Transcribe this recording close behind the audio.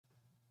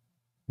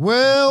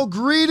Well,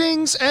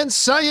 greetings and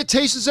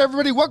salutations,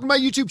 everybody. Welcome to my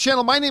YouTube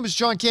channel. My name is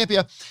John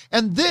Campea,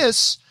 and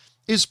this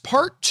is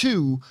part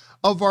 2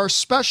 of our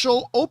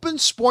special open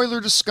spoiler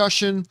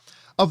discussion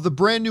of the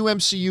brand new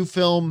MCU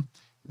film,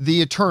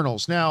 The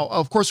Eternals. Now,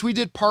 of course, we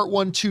did part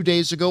 1 2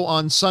 days ago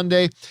on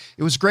Sunday.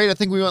 It was great. I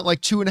think we went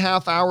like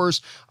 2.5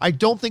 hours. I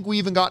don't think we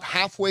even got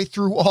halfway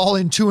through all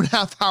in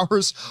 2.5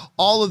 hours,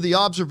 all of the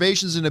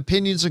observations and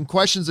opinions and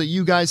questions that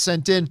you guys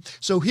sent in.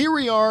 So here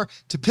we are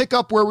to pick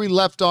up where we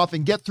left off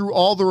and get through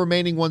all the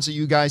remaining ones that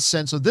you guys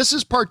sent. So this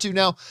is part 2.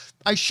 Now,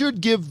 I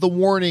should give the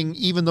warning,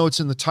 even though it's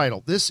in the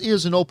title. This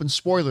is an open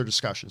spoiler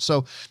discussion.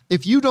 So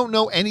if you don't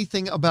know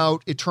anything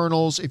about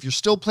Eternals, if you're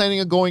still planning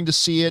on going to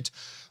see it,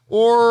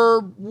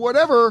 or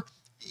whatever,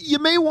 you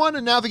may want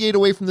to navigate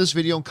away from this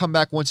video and come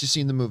back once you've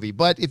seen the movie.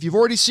 But if you've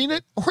already seen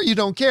it or you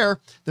don't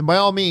care, then by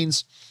all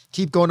means,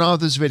 keep going on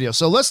with this video.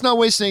 So let's not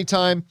waste any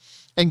time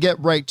and get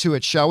right to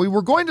it, shall we?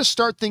 We're going to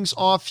start things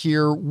off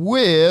here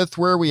with,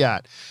 where are we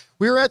at?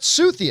 We're at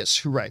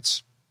Suthius, who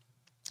writes,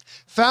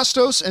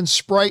 Phastos and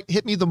Sprite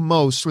hit me the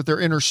most with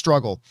their inner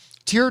struggle.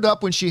 Teared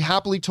up when she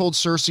happily told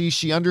Cersei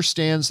she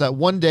understands that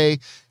one day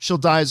she'll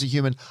die as a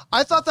human.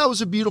 I thought that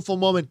was a beautiful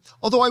moment,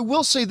 although I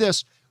will say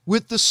this,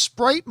 with the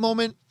Sprite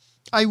moment,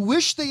 I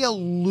wish they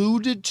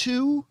alluded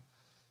to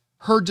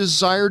her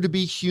desire to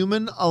be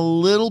human a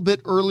little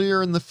bit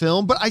earlier in the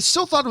film, but I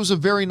still thought it was a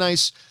very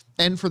nice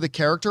end for the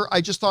character.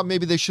 I just thought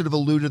maybe they should have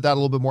alluded that a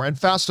little bit more. And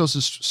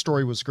Phastos'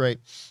 story was great.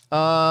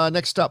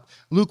 Next up,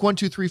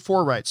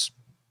 Luke1234 writes,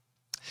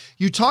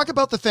 you talk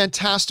about the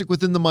fantastic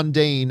within the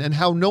mundane and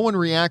how no one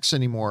reacts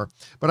anymore,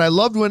 but I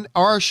loved when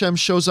Arishem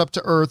shows up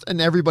to Earth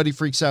and everybody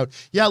freaks out.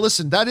 Yeah,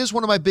 listen, that is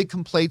one of my big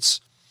complaints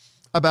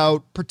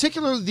about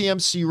particularly the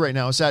MCU right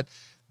now, is that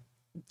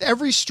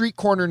every street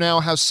corner now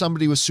has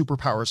somebody with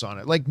superpowers on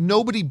it. Like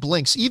nobody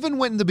blinks. Even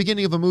when in the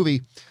beginning of a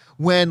movie,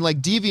 when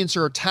like deviants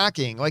are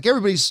attacking, like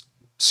everybody's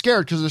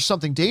scared because there's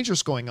something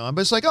dangerous going on,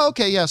 but it's like, oh,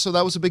 okay, yeah, so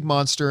that was a big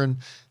monster and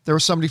there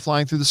was somebody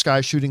flying through the sky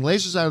shooting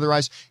lasers out of their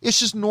eyes. It's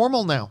just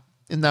normal now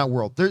in that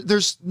world.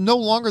 There's no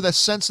longer that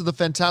sense of the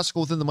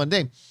fantastical within the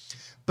mundane.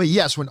 But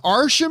yes, when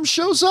Arishem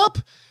shows up,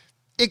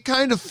 it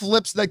kind of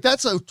flips. Like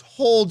that's a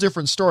whole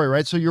different story,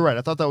 right? So you're right.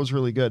 I thought that was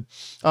really good.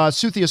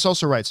 Suthius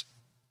also writes,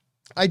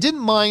 I didn't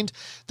mind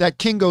that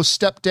Kingo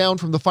stepped down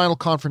from the final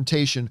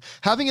confrontation.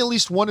 Having at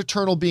least one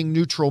Eternal being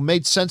neutral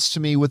made sense to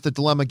me with the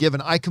dilemma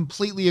given. I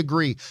completely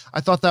agree. I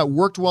thought that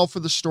worked well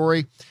for the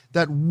story,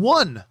 that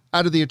one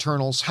out of the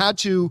Eternals had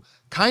to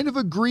kind of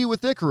agree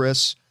with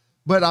Icarus,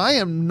 but I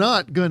am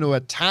not going to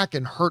attack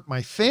and hurt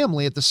my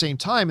family at the same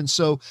time. And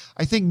so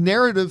I think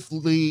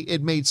narratively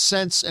it made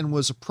sense and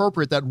was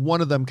appropriate that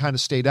one of them kind of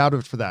stayed out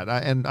of it for that.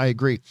 And I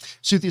agree.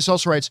 Suthius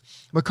also writes,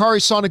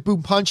 Makari sonic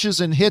boom punches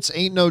and hits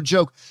ain't no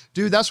joke.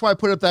 Dude, that's why I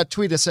put up that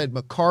tweet. I said,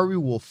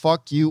 Makari will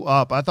fuck you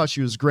up. I thought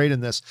she was great in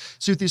this.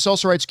 Suthius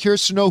also writes,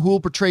 curious to know who will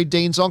portray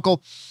Dane's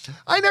uncle.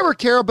 I never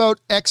care about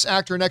X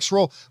actor and X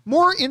role.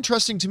 More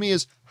interesting to me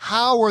is,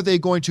 how are they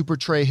going to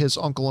portray his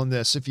uncle in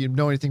this, if you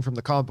know anything from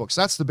the comic books?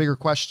 That's the bigger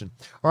question.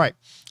 All right.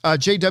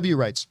 JW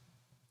writes,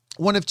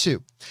 one of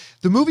two.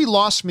 The movie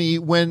lost me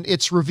when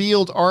it's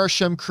revealed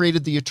Arishem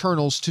created the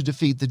Eternals to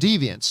defeat the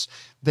Deviants.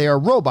 They are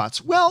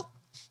robots. Well,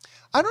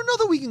 I don't know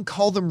that we can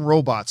call them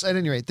robots. At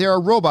any rate, they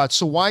are robots,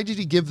 so why did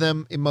he give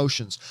them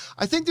emotions?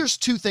 I think there's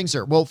two things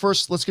there. Well,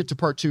 first, let's get to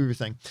part 2 of your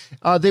thing.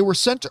 They were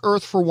sent to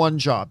Earth for one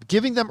job.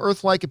 Giving them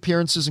Earth-like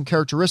appearances and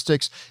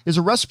characteristics is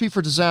a recipe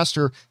for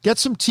disaster. Get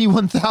some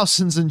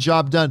T-1000s and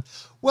job done.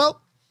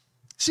 Well,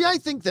 see, I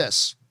think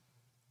this.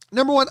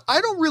 Number one, I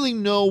don't really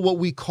know what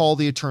we call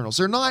the Eternals.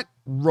 They're not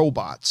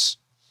robots.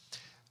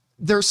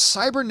 They're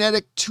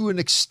cybernetic to an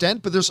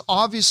extent, but there's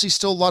obviously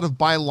still a lot of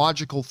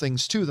biological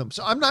things to them.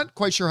 So I'm not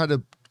quite sure how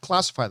to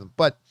classify them,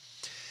 but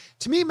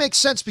to me it makes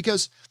sense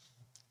because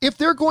if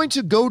they're going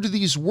to go to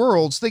these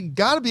worlds, they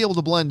got to be able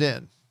to blend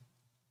in.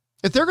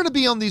 If they're going to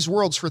be on these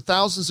worlds for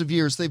thousands of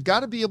years, they've got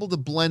to be able to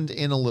blend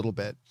in a little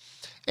bit.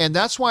 And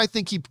that's why I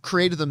think he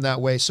created them that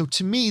way. So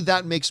to me,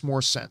 that makes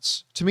more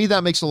sense. To me,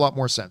 that makes a lot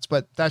more sense,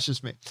 but that's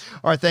just me.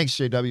 All right. Thanks,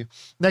 JW.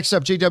 Next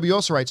up, JW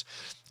also writes,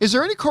 is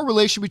there any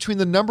correlation between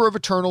the number of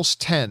Eternals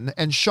 10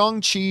 and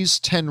Shang-Chi's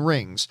 10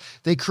 rings?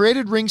 They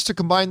created rings to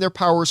combine their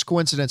powers.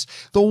 Coincidence.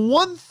 The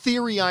one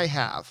theory I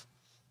have,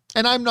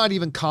 and I'm not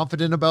even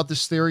confident about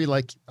this theory,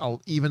 like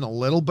even a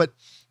little, but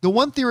the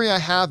one theory I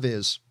have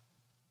is,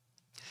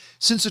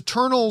 since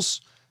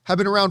Eternals have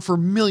been around for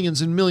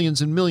millions and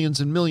millions and millions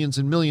and millions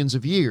and millions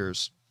of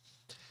years,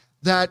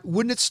 that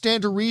wouldn't it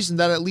stand to reason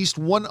that at least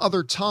one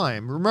other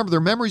time, remember their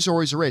memories are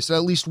always erased, that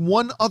at least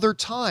one other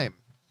time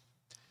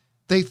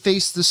they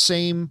faced the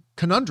same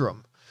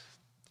conundrum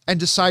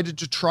and decided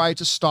to try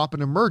to stop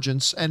an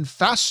emergence, and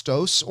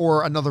Phastos,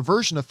 or another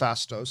version of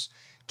Phastos,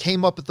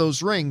 came up with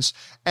those rings,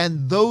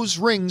 and those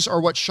rings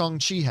are what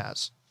Shang-Chi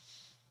has.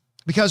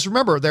 Because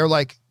remember, they're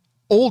like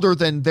older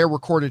than their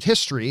recorded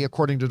history,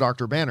 according to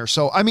Dr. Banner.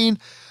 So, I mean,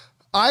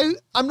 I'm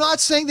not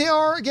saying they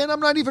are. Again,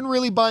 I'm not even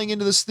really buying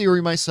into this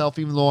theory myself,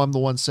 even though I'm the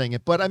one saying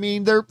it. But I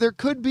mean, there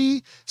could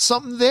be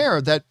something there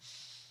that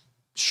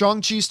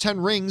Shang-Chi's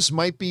 10 rings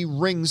might be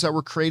rings that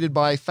were created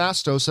by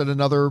Phastos at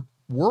another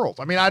world.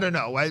 I mean, I don't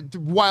know.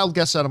 Wild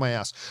guess out of my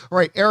ass. All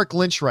right, Eric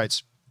Lynch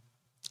writes,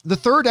 the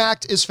third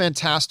act is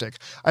fantastic.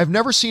 I've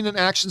never seen an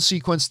action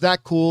sequence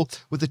that cool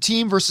with the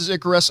team versus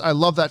Icarus. I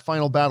love that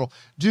final battle.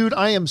 Dude,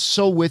 I am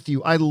so with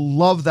you. I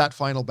love that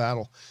final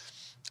battle.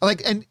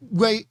 Like, and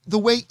the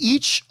way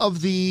each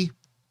of the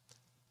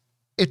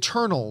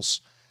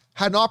Eternals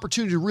had an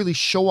opportunity to really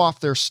show off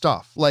their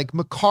stuff. Like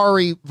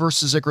Makkari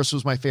versus Icarus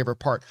was my favorite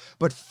part,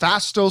 but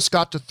Phastos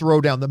got to throw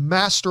down, the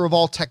master of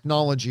all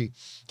technology,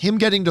 him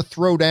getting to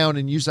throw down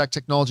and use that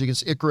technology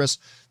against Icarus.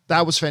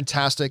 That was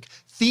fantastic.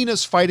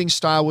 Thena's fighting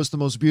style was the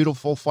most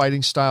beautiful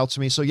fighting style to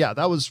me. So yeah,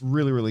 that was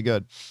really, really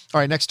good. All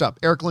right, next up,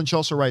 Eric Lynch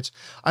also writes,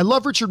 I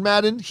love Richard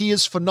Madden. He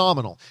is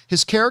phenomenal.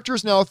 His character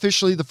is now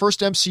officially the first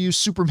MCU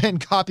Superman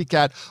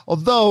copycat,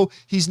 although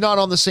he's not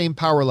on the same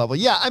power level.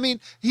 Yeah, I mean,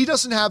 he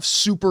doesn't have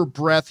super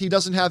breath. He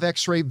doesn't have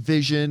X-ray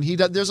vision.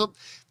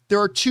 There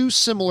are two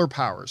similar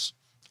powers,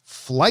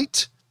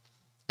 flight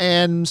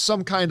and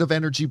some kind of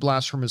energy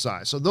blast from his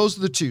eyes. So those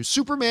are the two.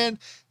 Superman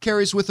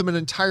carries with him an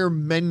entire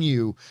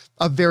menu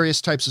of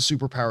various types of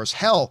superpowers.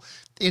 Hell,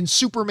 in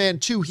Superman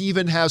 2, he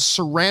even has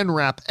Saran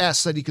Wrap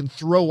S that he can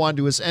throw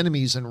onto his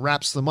enemies and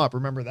wraps them up.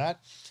 Remember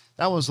that?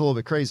 That one was a little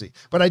bit crazy.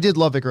 But I did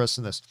love Icarus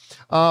in this.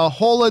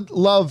 Holad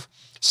Love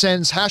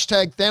sends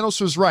hashtag Thanos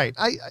was right.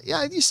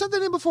 Yeah, you said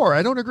that in before.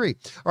 I don't agree.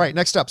 All right,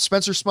 next up,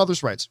 Spencer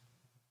Smothers writes,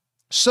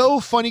 so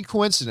funny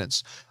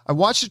coincidence. I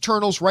watched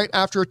Eternals right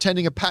after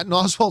attending a Patton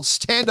Oswalt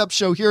stand-up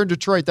show here in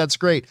Detroit. That's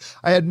great.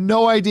 I had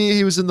no idea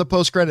he was in the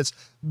post-credits.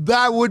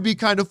 That would be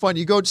kind of fun.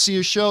 You go to see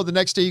a show, the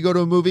next day you go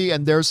to a movie,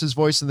 and there's his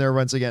voice in there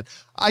once again.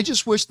 I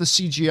just wish the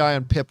CGI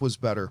on Pip was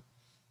better.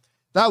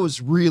 That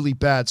was really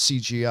bad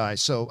CGI,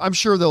 so I'm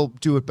sure they'll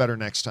do it better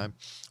next time.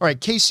 All right,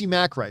 Casey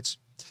Mack writes,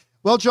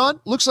 well, John,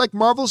 looks like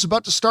Marvel's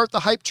about to start the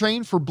hype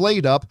train for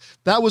Blade Up.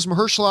 That was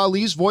Mahershala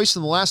Ali's voice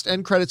in the last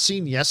end credit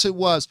scene. Yes, it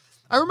was.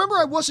 I remember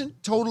I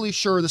wasn't totally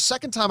sure. The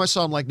second time I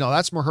saw him, like, no,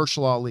 that's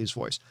Mahershala Ali's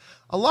voice.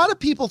 A lot of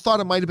people thought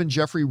it might have been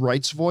Jeffrey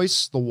Wright's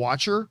voice, the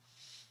Watcher,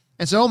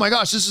 and said, oh my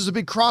gosh, this is a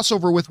big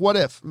crossover with What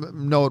If.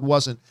 No, it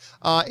wasn't.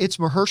 It's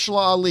Mahershala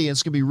Ali, and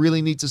it's going to be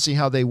really neat to see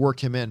how they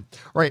work him in.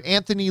 All right,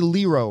 Anthony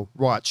Lero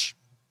writes,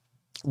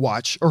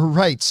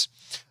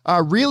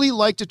 really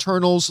liked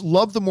Eternals,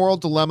 love the moral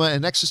dilemma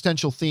and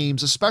existential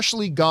themes,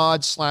 especially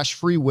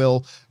God/free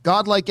will,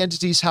 godlike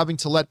entities having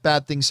to let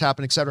bad things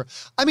happen, etc.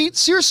 I mean,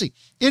 seriously,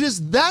 it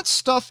is that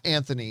stuff,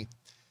 Anthony,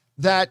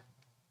 that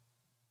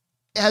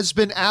has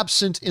been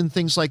absent in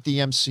things like the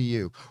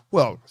MCU.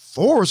 Well,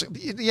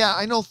 yeah,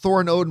 I know Thor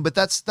and Odin, but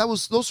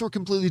those were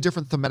completely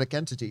different thematic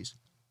entities.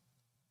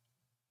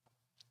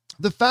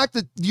 The fact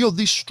that,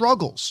 these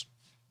struggles,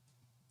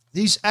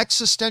 these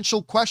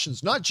existential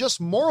questions, not just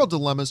moral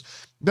dilemmas,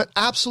 but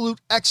absolute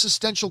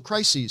existential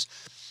crises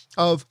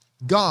of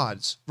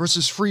gods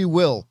versus free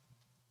will,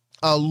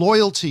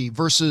 loyalty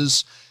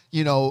versus,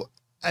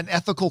 an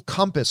ethical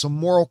compass, a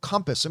moral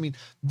compass. I mean,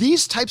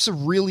 these types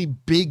of really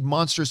big,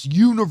 monstrous,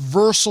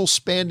 universal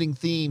spanning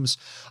themes,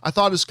 I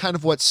thought is kind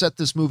of what set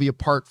this movie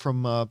apart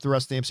from the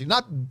rest of the MCU.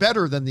 Not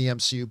better than the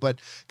MCU, but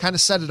kind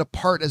of set it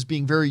apart as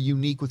being very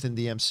unique within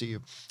the MCU.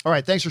 All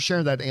right, thanks for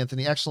sharing that,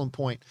 Anthony. Excellent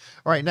point.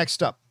 All right,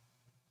 next up,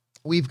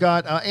 we've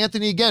got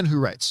Anthony again, who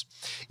writes,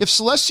 if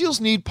Celestials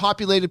need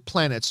populated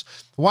planets,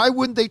 why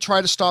wouldn't they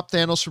try to stop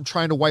Thanos from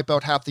trying to wipe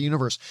out half the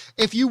universe?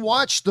 If you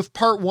watch the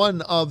part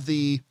 1 of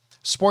the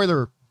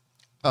spoiler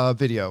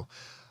video,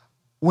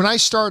 when I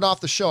started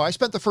off the show, I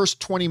spent the first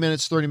 20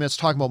 minutes, 30 minutes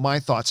talking about my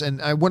thoughts, and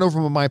I went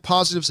over my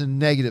positives and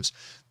negatives.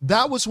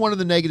 That was one of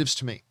the negatives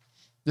to me.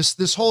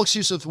 This whole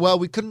excuse of, well,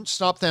 we couldn't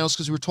stop Thanos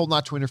because we were told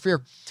not to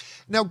interfere.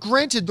 Now,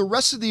 granted, the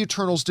rest of the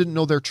Eternals didn't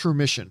know their true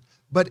mission,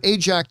 but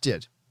Ajak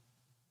did.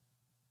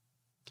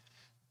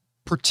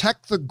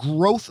 Protect the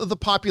growth of the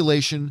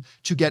population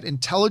to get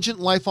intelligent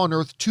life on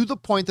Earth to the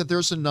point that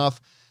there's enough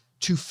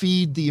to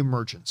feed the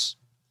emergence.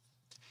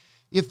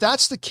 If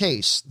that's the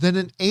case, then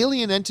an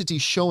alien entity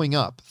showing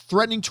up,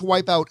 threatening to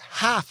wipe out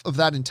half of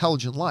that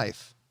intelligent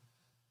life,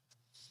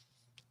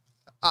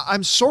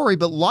 I'm sorry,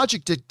 but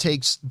logic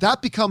dictates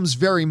that becomes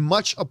very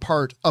much a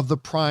part of the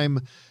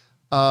Prime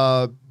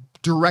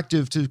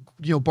directive, to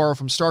borrow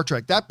from Star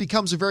Trek. That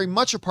becomes very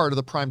much a part of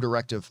the Prime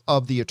directive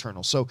of the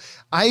Eternals. So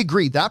I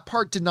agree, that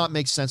part did not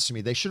make sense to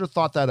me. They should have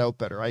thought that out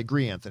better. I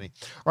agree, Anthony.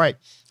 All right.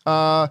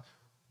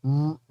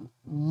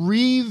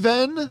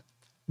 Reven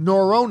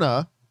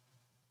Norona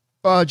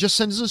just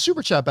sends us a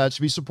super chat badge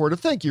to be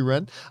supportive. Thank you,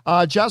 Ren.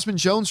 Jasmine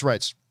Jones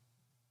writes,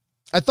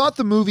 I thought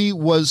the movie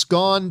was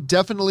gone.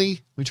 Definitely.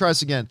 Let me try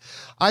this again.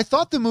 I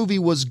thought the movie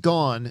was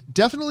gone.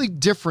 Definitely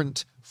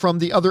different from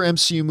the other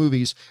MCU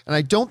movies, and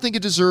I don't think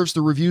it deserves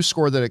the review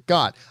score that it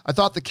got. I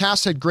thought the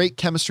cast had great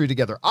chemistry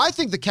together. I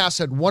think the cast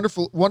had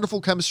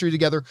wonderful chemistry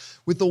together,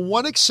 with the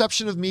one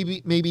exception of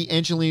maybe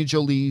Angelina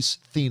Jolie's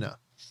Thena.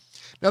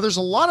 Now, there's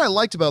a lot I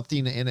liked about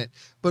Thena in it,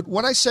 but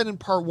what I said in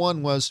part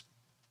 1 was,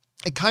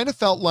 it kind of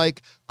felt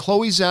like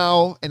Chloe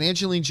Zhao and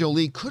Angelina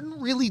Jolie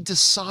couldn't really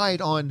decide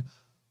on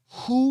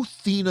who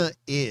Thena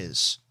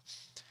is.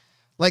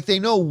 Like, they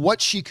know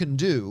what she can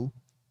do.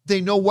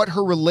 They know what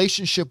her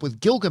relationship with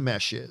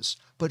Gilgamesh is.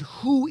 But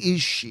who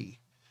is she?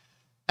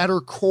 At her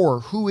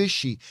core, who is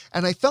she?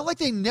 And I felt like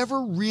they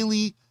never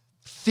really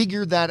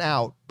figured that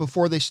out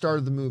before they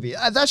started the movie.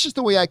 That's just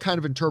the way I kind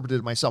of interpreted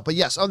it myself. But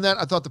yes, on that,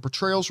 I thought the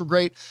portrayals were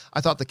great. I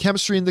thought the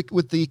chemistry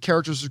with the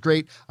characters was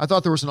great. I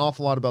thought there was an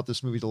awful lot about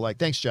this movie to like.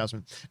 Thanks,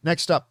 Jasmine.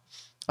 Next up,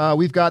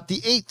 we've got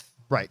The Eighth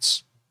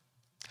writes,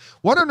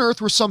 what on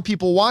earth were some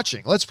people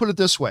watching? Let's put it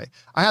this way.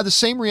 I had the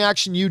same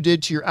reaction you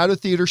did to your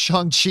out-of-theater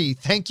Shang-Chi.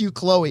 Thank you,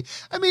 Chloe.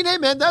 I mean, hey,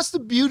 man, that's the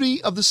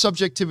beauty of the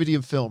subjectivity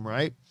of film,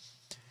 right?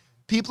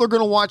 People are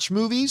going to watch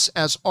movies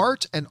as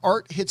art, and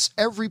art hits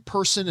every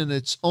person in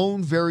its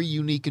own very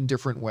unique and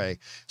different way.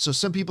 So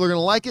some people are going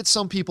to like it,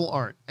 some people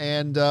aren't.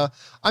 And I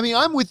mean,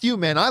 I'm with you,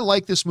 man. I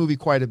like this movie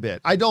quite a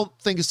bit. I don't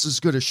think it's as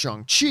good as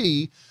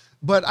Shang-Chi,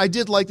 but I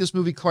did like this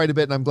movie quite a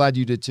bit, and I'm glad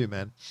you did too,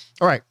 man.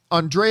 All right.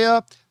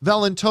 Andrea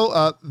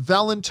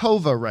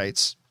Valentova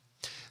writes,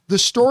 the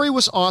story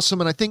was awesome,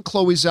 and I think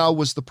Chloe Zhao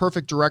was the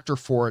perfect director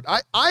for it.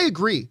 I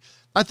agree.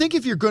 I think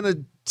if you're going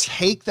to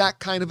take that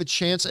kind of a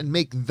chance and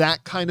make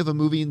that kind of a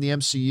movie in the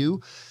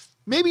MCU,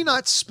 maybe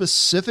not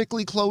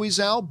specifically Chloe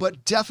Zhao,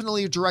 but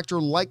definitely a director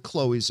like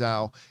Chloe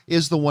Zhao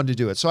is the one to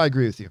do it. So I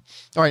agree with you.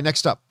 All right,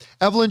 next up.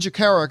 Evelyn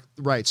Jakara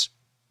writes,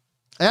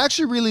 I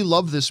actually really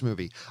love this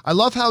movie. I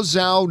love how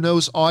Zhao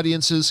knows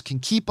audiences can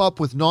keep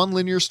up with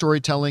nonlinear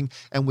storytelling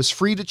and was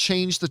free to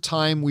change the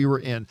time we were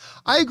in.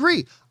 I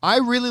agree. I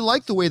really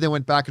like the way they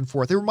went back and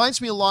forth. It reminds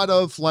me a lot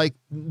of like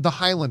The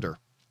Highlander,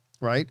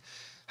 right?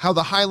 How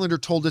The Highlander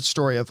told its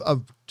story of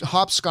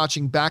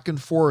hopscotching back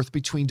and forth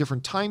between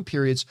different time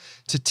periods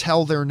to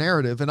tell their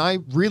narrative. And I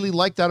really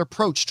like that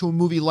approach to a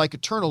movie like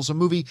Eternals, a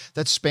movie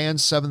that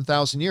spans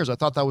 7,000 years. I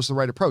thought that was the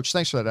right approach.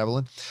 Thanks for that,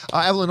 Evelyn.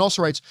 Evelyn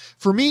also writes,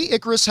 for me,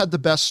 Icarus had the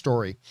best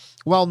story.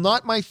 While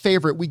not my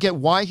favorite, we get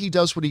why he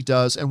does what he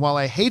does. And while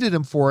I hated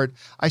him for it,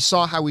 I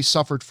saw how he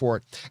suffered for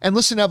it. And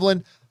listen,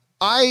 Evelyn,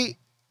 I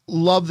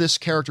love this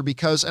character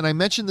because, and I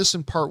mentioned this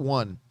in part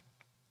one,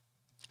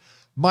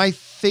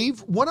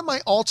 one of my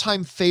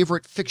all-time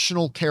favorite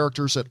fictional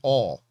characters at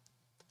all.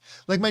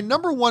 Like my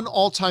number one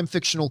all-time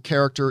fictional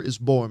character is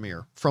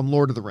Boromir from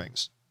Lord of the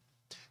Rings.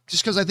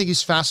 Just because I think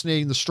he's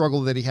fascinating, the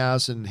struggle that he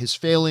has and his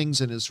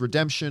failings and his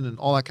redemption and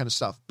all that kind of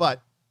stuff.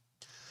 But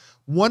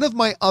one of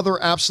my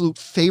other absolute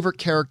favorite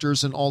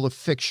characters in all of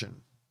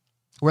fiction,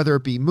 whether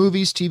it be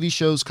movies, TV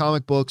shows,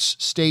 comic books,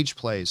 stage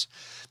plays,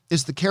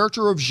 is the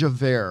character of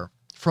Javert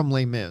from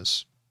Les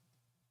Mis.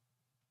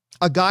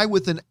 A guy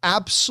with an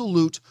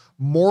absolute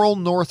moral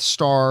North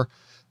Star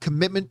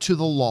commitment to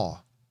the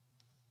law.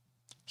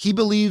 He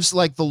believes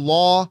like the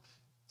law,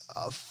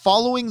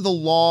 following the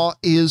law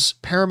is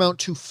paramount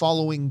to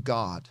following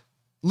God,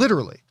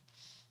 literally.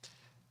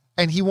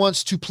 And he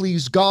wants to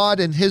please God.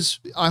 And his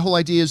whole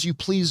idea is you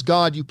please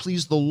God, you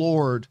please the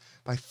Lord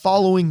by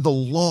following the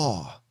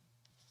law.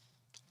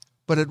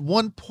 But at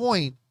one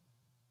point,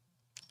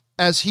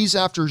 as he's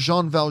after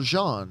Jean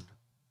Valjean,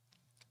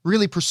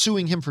 really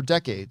pursuing him for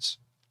decades,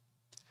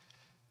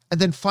 and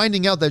then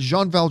finding out that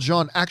Jean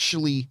Valjean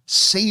actually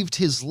saved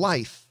his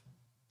life.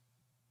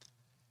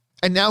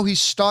 And now he's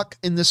stuck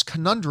in this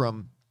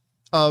conundrum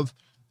of,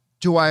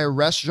 do I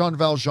arrest Jean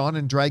Valjean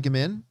and drag him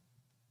in?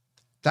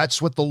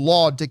 That's what the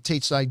law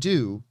dictates I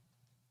do.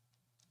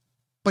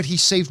 But he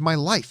saved my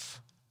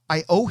life.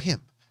 I owe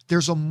him.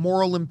 There's a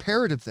moral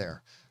imperative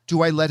there.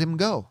 Do I let him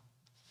go?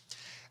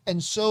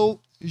 And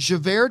so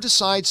Javert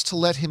decides to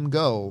let him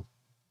go,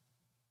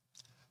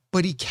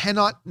 but he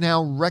cannot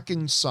now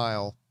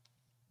reconcile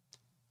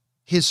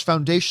his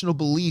foundational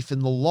belief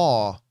in the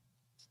law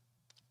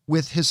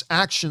with his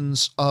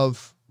actions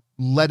of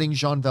letting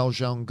Jean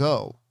Valjean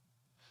go.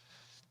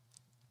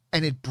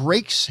 And it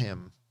breaks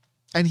him,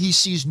 and he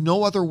sees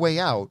no other way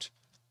out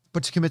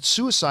but to commit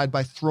suicide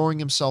by throwing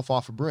himself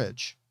off a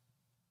bridge.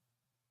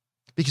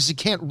 Because he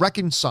can't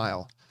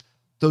reconcile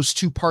those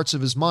two parts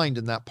of his mind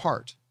in that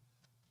part.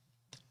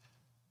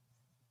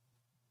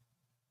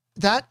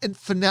 That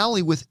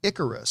finale with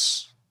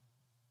Icarus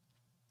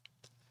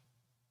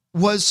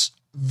was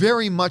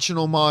very much an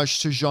homage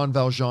to Jean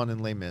Valjean in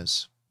Les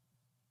Mis.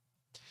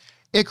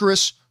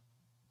 Icarus,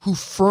 who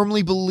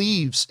firmly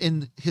believes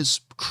in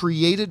his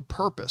created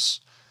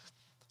purpose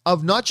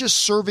of not just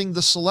serving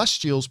the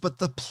Celestials, but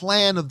the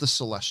plan of the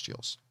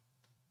Celestials.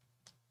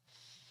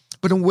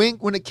 But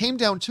when it came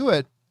down to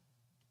it,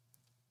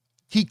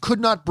 he could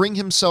not bring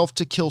himself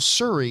to kill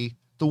Suri,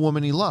 the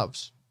woman he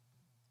loves.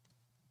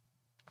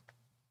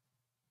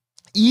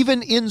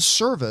 Even in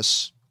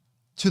service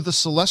to the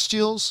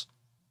Celestials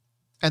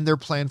and their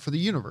plan for the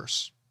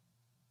universe.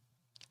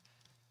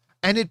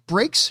 And it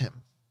breaks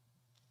him.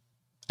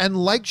 And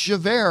like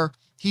Javert,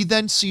 he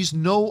then sees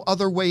no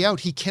other way out.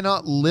 He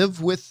cannot live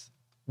with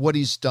what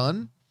he's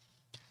done.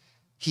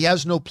 He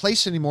has no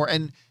place anymore.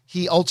 And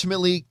he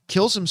ultimately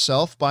kills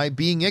himself by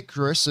being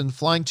Icarus and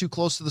flying too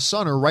close to the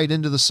sun, or right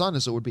into the sun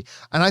as it would be.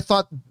 And I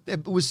thought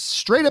it was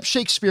straight up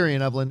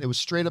Shakespearean, Evelyn. It was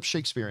straight up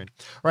Shakespearean.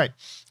 All right.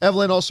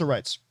 Evelyn also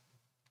writes,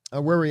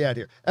 where are we at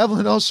here?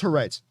 Evelyn also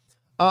writes,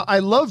 I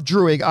love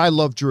Druig. I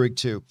love Druig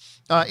too.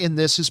 In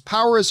this, his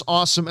power is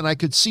awesome, and I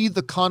could see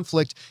the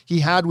conflict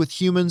he had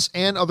with humans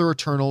and other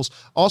Eternals.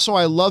 Also,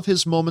 I love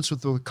his moments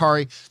with the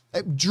Makkari.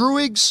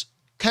 Druig's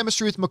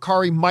chemistry with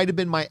Makkari might have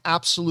been my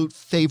absolute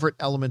favorite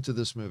element of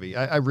this movie.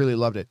 I really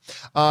loved it.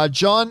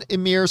 John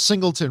Emir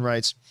Singleton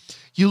writes,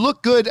 "You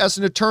look good as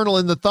an Eternal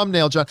in the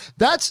thumbnail, John."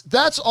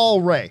 That's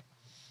all Ray.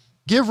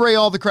 Give Ray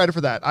all the credit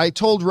for that. I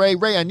told Ray,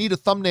 I need a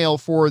thumbnail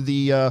for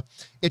the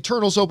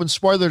Eternals open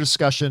spoiler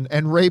discussion,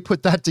 and Ray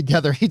put that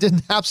together. He did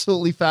an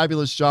absolutely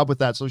fabulous job with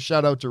that, so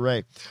shout out to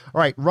Ray.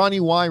 All right, Ronnie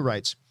Y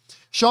writes,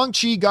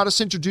 "Shang-Chi got us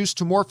introduced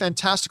to more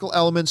fantastical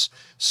elements,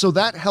 so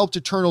that helped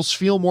Eternals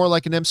feel more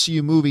like an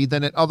MCU movie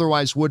than it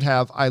otherwise would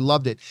have. I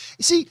loved it."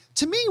 You see,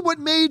 to me, what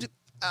made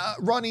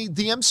Ronnie,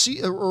 the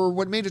MC, or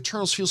what made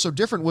Eternals feel so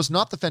different was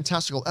not the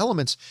fantastical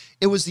elements.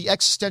 It was the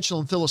existential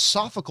and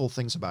philosophical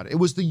things about it. It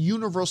was the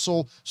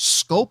universal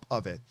scope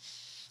of it.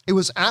 It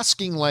was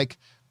asking like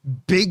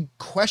big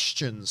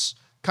questions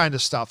kind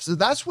of stuff. So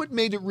that's what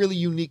made it really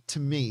unique to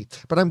me.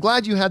 But I'm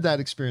glad you had that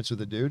experience with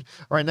it, dude.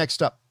 All right,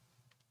 next up.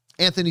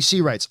 Anthony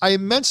C. writes, "I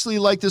immensely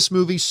like this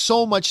movie.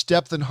 So much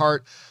depth and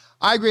heart."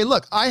 I agree.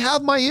 Look, I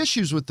have my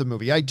issues with the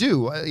movie. I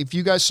do. If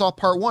you guys saw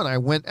part one, I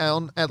went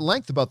on at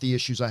length about the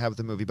issues I have with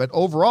the movie. But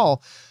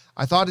overall,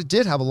 I thought it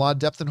did have a lot of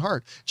depth and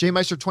heart. J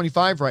Meister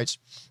 25 writes,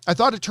 "I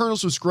thought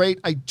Eternals was great.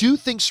 I do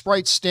think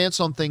Sprite's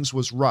stance on things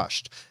was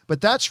rushed,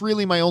 but that's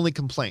really my only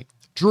complaint.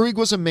 Druig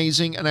was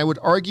amazing, and I would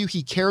argue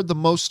he cared the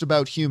most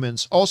about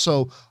humans.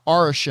 Also,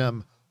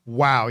 Arishem,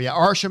 wow. Yeah,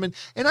 Arishem.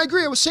 And I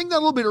agree. I was saying that a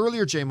little bit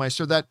earlier, J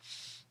Meister, that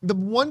the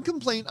one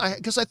complaint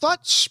because I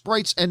thought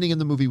Sprite's ending in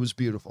the movie was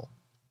beautiful.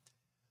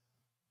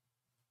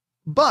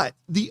 But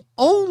the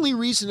only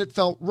reason it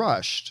felt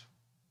rushed,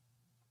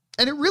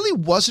 and it really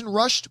wasn't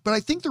rushed, but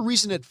I think the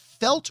reason it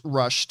felt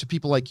rushed to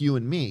people like you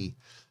and me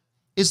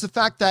is the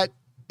fact that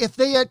if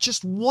they at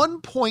just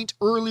one point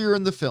earlier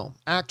in the film,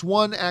 act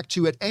 1, act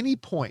 2, at any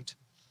point,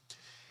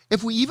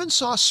 if we even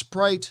saw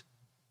Sprite,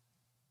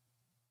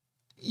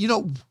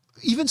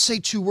 even say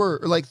 2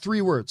 words, or like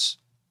 3 words,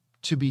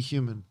 "to be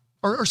human,"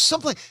 or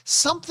something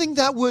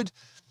that would,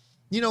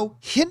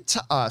 hint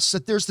to us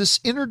that there's this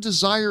inner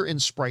desire in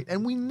Sprite.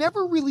 And we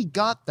never really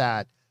got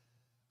that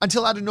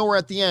until out of nowhere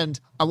at the end,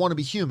 "I want to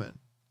be human."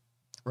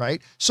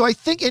 Right? So I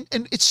think,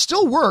 and it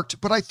still worked,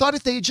 but I thought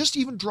if they had just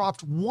even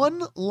dropped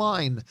one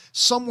line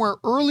somewhere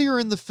earlier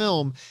in the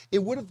film,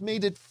 it would have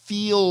made it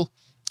feel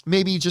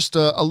maybe just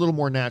a little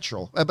more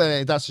natural.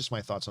 But that's just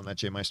my thoughts on that,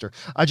 J Meister.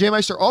 J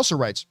Meister also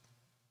writes,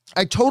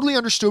 "I totally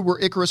understood where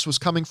Icarus was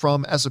coming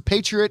from as a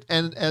patriot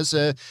and as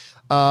a,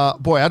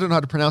 boy, I don't know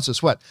how to pronounce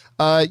this. What?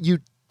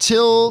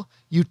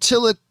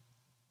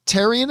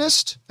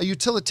 Utilitarianist? A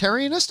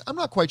utilitarianist? I'm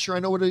not quite sure I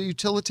know what a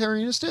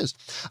utilitarianist is.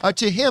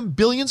 To him,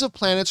 billions of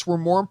planets were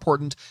more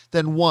important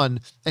than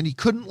one, and he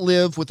couldn't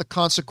live with the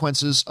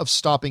consequences of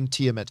stopping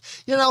Tiamat."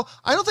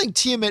 I don't think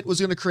Tiamat was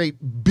going to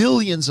create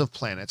billions of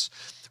planets.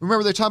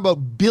 Remember, they're talking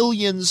about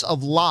billions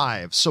of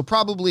lives. So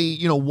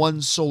probably,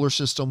 one solar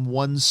system,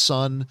 one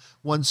sun,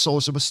 one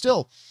solar system. But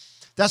still,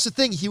 that's the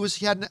thing. He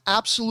had an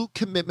absolute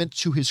commitment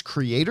to his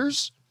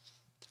creators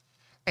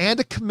and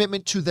a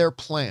commitment to their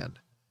plan.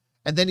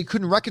 And then he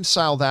couldn't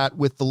reconcile that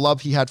with the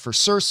love he had for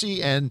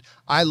Cersei. And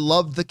I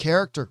loved the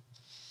character.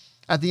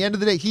 At the end of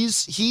the day,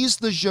 he's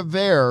the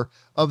Javert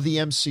of the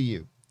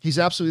MCU. He's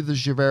absolutely the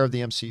Javert of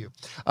the MCU.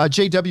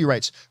 JW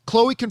writes,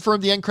 "Chloe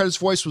confirmed the end credits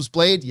voice was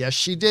Blade." Yes,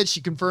 she did. She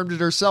confirmed it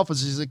herself,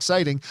 which is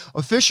exciting.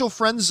 Official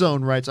Friend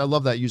Zone writes, I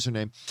love that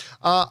username.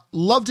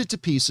 "Loved it to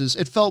pieces.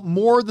 It felt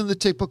more than the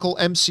typical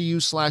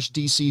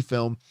MCU/DC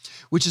film,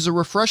 which is a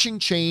refreshing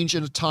change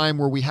in a time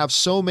where we have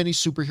so many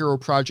superhero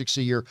projects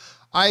a year."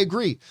 I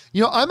agree.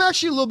 I'm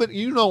actually a little bit,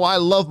 I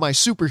love my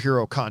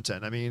superhero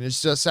content. I mean,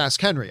 it's just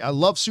Ask Henry. I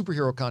love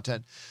superhero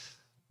content.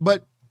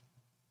 But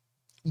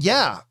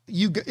yeah,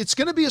 it's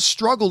going to be a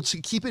struggle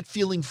to keep it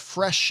feeling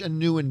fresh and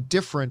new and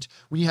different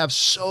when you have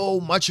so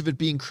much of it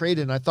being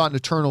created. And I thought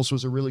Eternals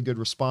was a really good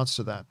response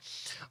to that.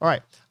 All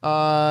right.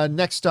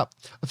 Next up,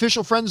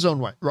 Official Friend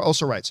Zone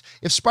also writes,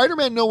 "If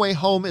Spider-Man No Way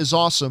Home is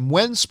awesome,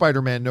 when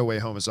Spider-Man No Way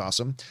Home is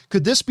awesome,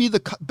 could this be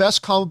the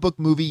best comic book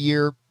movie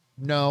year?"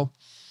 No,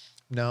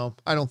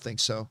 I don't think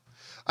so.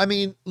 I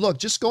mean, look,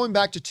 just going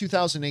back to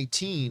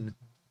 2018,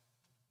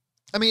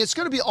 I mean, it's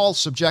going to be all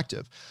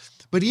subjective.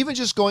 But even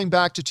just going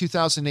back to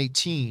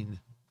 2018,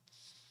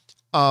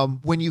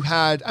 when you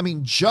had,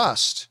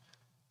 just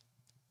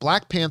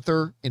Black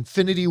Panther,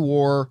 Infinity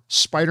War,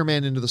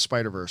 Spider-Man Into the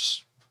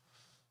Spider-Verse.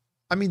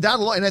 That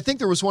alone, and I think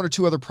there was 1 or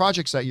 2 other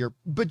projects that year,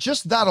 but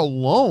just that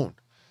alone.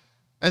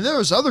 And there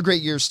was other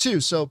great years too.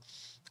 So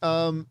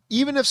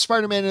even if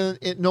Spider-Man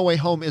No Way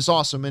Home is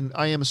awesome, and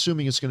I am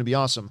assuming it's going to be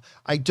awesome,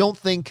 I don't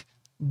think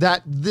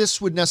that this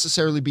would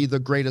necessarily be the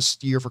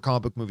greatest year for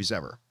comic book movies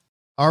ever.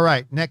 All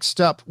right, next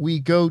up, we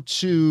go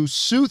to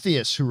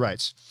Suthius, who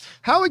writes,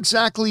 "How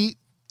exactly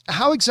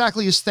how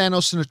exactly is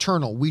Thanos an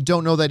Eternal? We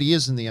don't know that he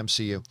is in the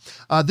MCU.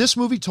 This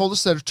movie told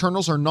us that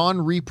Eternals are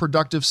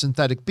non-reproductive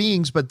synthetic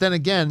beings, but then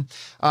again,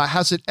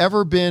 has it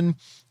ever been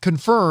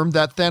confirmed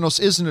that Thanos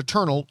is an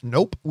Eternal?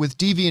 Nope. With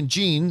Deviant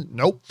Gene?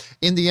 Nope.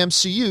 In the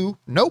MCU?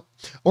 Nope.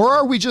 Or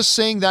are we just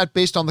saying that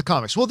based on the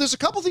comics? Well, there's a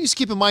couple things to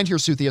keep in mind here,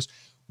 Suthius.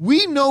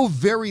 We know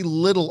very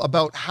little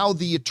about how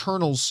the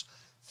Eternals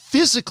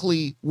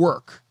physically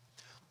work,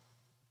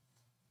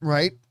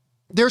 right?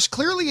 There's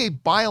clearly a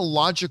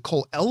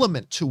biological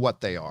element to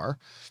what they are.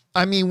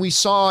 I mean, we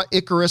saw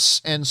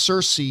Ikaris and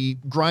Sersi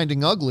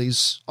grinding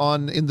uglies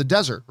in the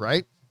desert,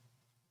 right?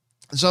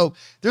 So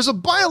there's a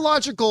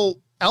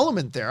biological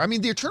element there. I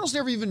mean, the Eternals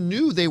never even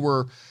knew they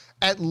were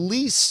at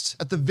least,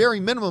 at the very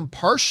minimum,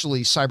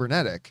 partially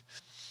cybernetic.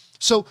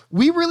 So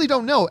we really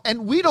don't know.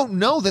 And we don't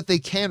know that they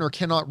can or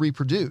cannot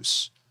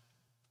reproduce.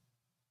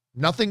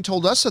 Nothing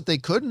told us that they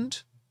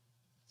couldn't.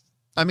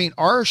 I mean,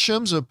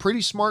 Arisham's a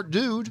pretty smart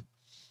dude.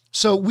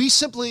 So we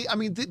simply, I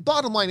mean, the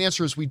bottom line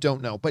answer is we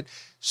don't know. But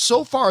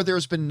so far, there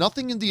has been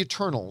nothing in the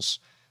Eternals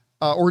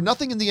or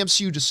nothing in the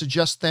MCU to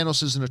suggest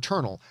Thanos is an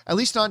Eternal, at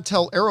least not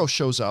until Arrow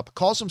shows up,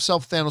 calls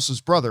himself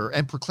Thanos' brother,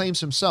 and proclaims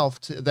himself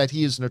that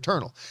he is an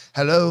Eternal.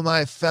 Hello,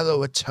 my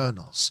fellow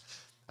Eternals.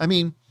 I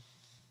mean,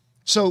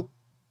 so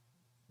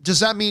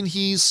does that mean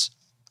he's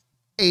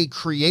a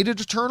created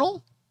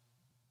Eternal,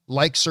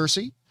 like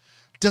Sersi?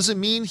 Does it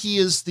mean he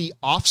is the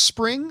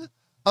offspring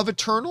of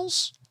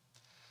Eternals?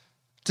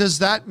 Does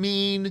that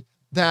mean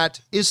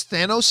that is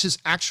Thanos his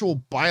actual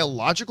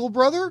biological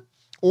brother?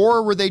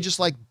 Or were they just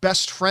like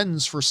best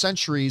friends for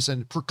centuries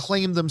and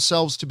proclaim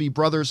themselves to be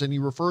brothers, and he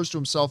refers to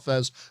himself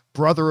as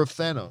brother of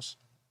Thanos?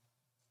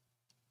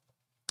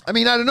 I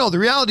mean, I don't know. The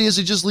reality is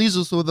it just leaves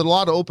us with a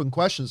lot of open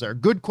questions there.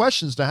 Good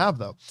questions to have,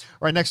 though. All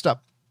right, next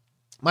up.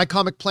 My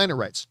Comic Planet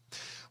writes,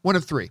 one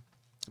of three.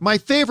 My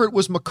favorite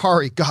was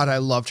Makkari. God, I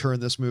loved her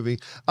in this movie.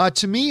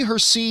 To me, her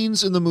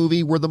scenes in the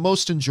movie were the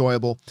most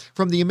enjoyable.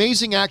 From the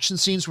amazing action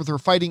scenes with her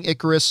fighting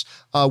Ikaris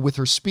with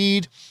her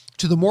speed,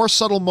 to the more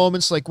subtle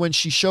moments like when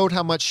she showed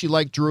how much she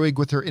liked Druig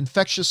with her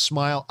infectious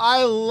smile.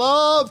 I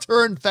loved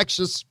her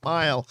infectious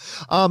smile.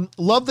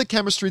 Loved the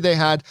chemistry they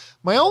had.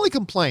 My only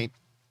complaint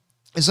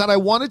is that I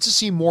wanted to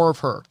see more of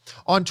her.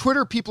 On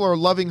Twitter, people are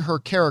loving her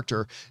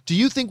character. Do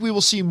you think we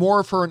will see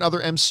more of her in other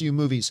MCU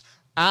movies?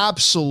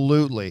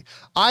 Absolutely.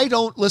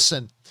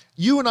 Listen,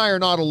 you and I are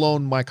not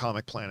alone, My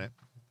Comic Planet.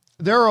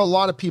 There are a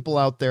lot of people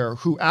out there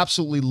who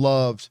absolutely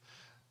loved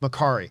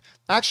Makkari.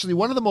 Actually,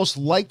 one of the most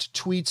liked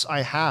tweets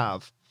I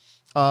have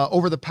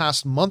over the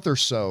past month or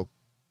so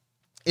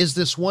is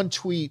this one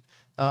tweet.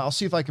 I'll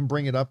see if I can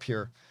bring it up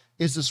here.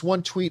 Is this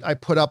one tweet I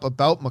put up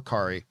about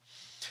Makkari.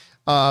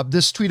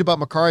 This tweet about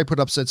Makkari put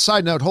up said,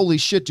 side note, holy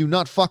shit, do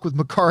not fuck with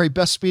Makkari.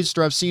 Best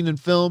speedster I've seen in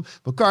film.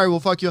 Makkari will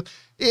fuck you.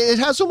 It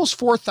has almost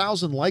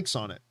 4,000 likes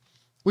on it,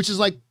 which is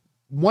like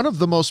one of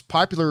the most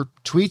popular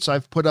tweets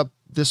I've put up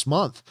this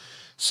month.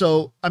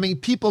 So, I mean,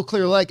 people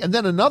clearly like, and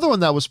then another one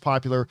that was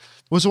popular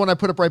was the one I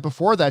put up right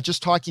before that,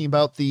 just talking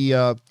about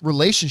the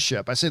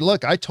relationship. I said,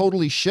 look, I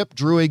totally ship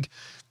Druig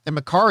and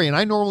Makkari, and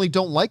I normally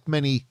don't like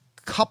many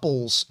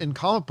couples in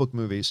comic book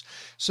movies.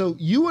 So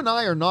you and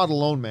I are not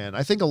alone, man.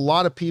 I think a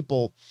lot of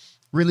people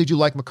really do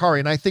like Makkari,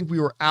 and I think we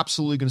were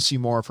absolutely going to see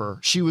more of her.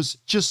 She was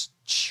just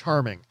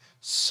charming.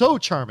 So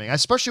charming. I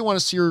especially want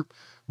to see her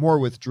more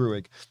with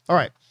Druig. All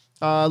right.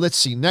 Let's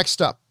see.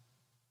 Next up,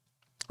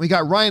 we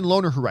got Ryan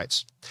Lohner, who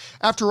writes,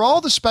 after all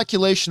the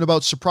speculation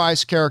about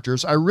surprise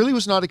characters, I really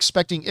was not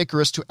expecting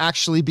Ikaris to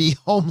actually be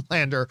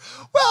Homelander.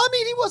 Well, I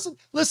mean, he wasn't.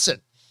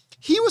 Listen,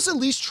 he was at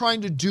least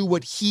trying to do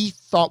what he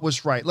thought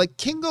was right. Like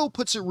Kingo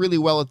puts it really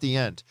well at the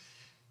end.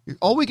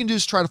 All we can do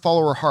is try to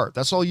follow our heart.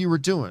 That's all you were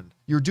doing.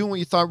 You're doing what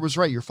you thought was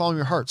right. You're following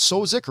your heart.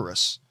 So is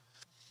Ikaris.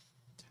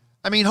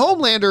 I mean,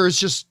 Homelander is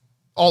just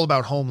all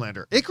about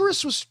Homelander.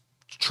 Ikaris was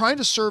trying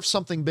to serve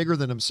something bigger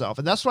than himself.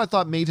 And that's what I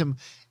thought made him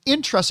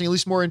interesting, at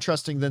least more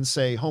interesting than,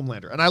 say,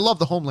 Homelander. And I love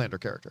the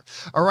Homelander character.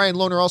 Ryan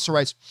Lohner also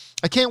writes,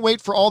 I can't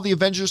wait for all the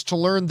Avengers to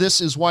learn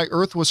this is why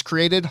Earth was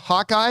created.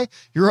 Hawkeye,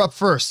 you're up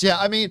first. Yeah,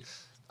 I mean,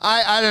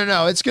 I don't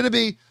know. It's going to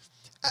be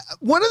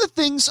one of the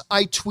things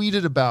I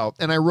tweeted about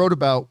and I wrote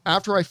about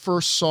after I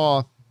first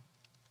saw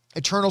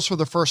Eternals for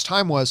the first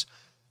time was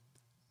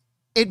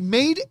it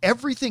made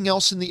everything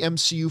else in the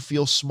MCU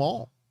feel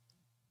small.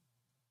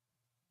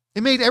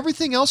 It made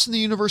everything else in the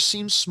universe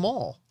seem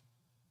small.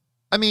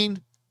 I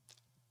mean,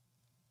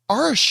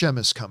 Arishem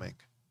is coming.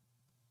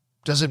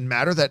 Does it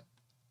matter that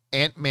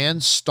Ant-Man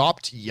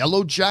stopped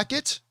Yellow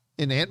Jacket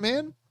in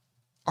Ant-Man?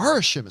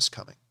 Arishem is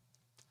coming.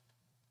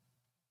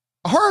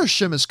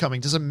 Arishem is coming.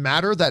 Does it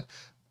matter that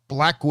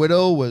Black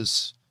Widow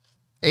was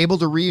able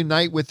to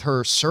reunite with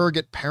her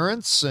surrogate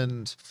parents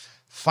and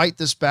fight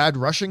this bad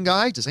Russian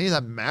guy? Does any of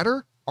that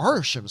matter?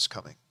 Arishem is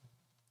coming.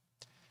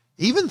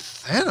 Even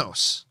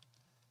Thanos.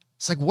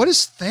 It's like, what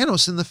is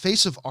Thanos in the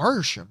face of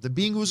Arishem, the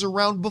being who was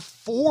around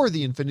before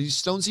the Infinity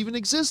Stones even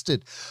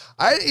existed?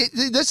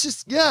 That's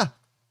just, yeah.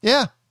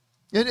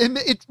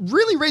 It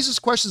really raises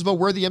questions about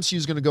where the MCU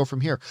is going to go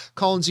from here.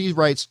 Colin Z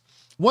writes,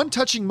 One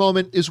touching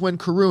moment is when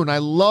Karun, I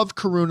love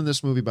Karun in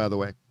this movie, by the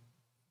way.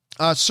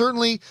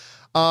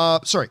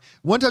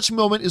 One touching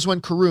moment is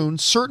when Karun,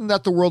 certain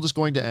that the world is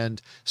going to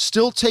end,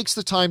 still takes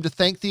the time to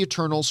thank the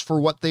Eternals for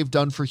what they've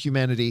done for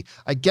humanity.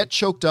 I get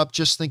choked up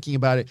just thinking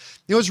about it.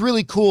 You know, what's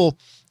really cool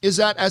is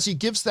that as he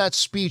gives that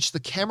speech, the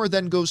camera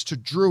then goes to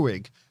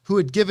Druig, who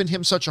had given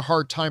him such a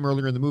hard time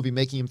earlier in the movie,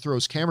 making him throw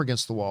his camera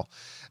against the wall.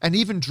 And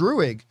even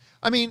Druig,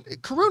 I mean,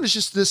 Karun is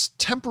just this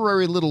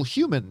temporary little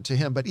human to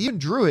him, but even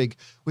Druig,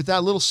 with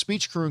that little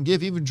speech Karun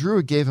gave, even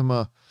Druig gave him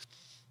right?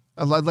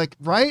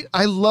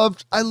 I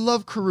love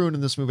Karun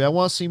in this movie. I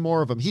want to see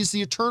more of him. He's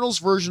the Eternals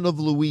version of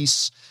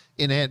Luis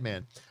in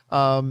Ant-Man.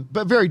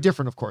 But very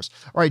different, of course.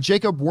 All right,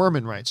 Jacob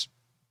Werman writes,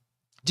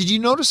 did you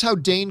notice how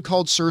Dane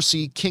called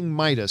Cersei King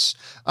Midas?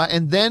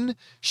 And then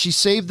she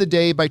saved the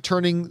day by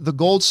turning the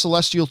gold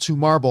celestial to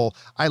marble.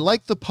 I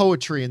like the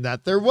poetry in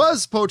that. There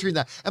was poetry in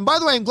that. And by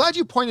the way, I'm glad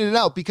you pointed it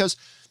out, because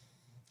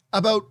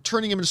about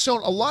turning him into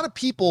stone, a lot of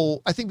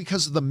people, I think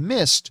because of the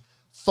mist,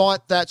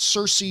 thought that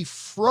Cersei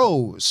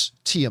froze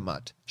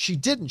Tiamat. She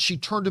didn't. She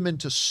turned him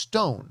into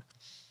stone.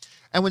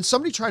 And when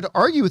somebody tried to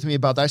argue with me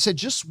about that, I said,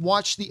 just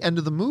watch the end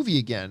of the movie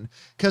again.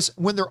 Because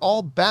when they're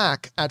all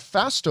back at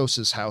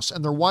Phastos' house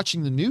and they're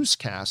watching the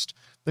newscast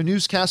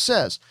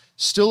says,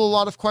 still a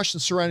lot of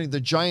questions surrounding the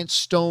giant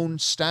stone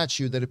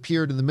statue that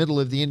appeared in the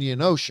middle of the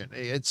Indian Ocean.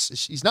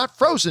 He's not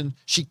frozen.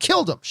 She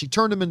killed him. She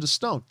turned him into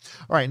stone.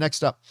 All right,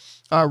 next up.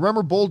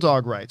 Remmer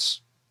Bulldog writes,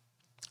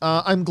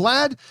 I'm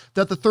glad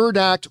that the third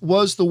act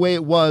was the way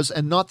it was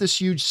and not this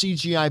huge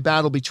CGI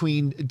battle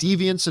between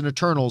Deviants and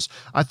Eternals.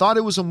 I thought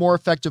it was a more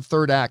effective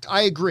third act.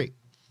 I agree.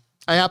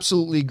 I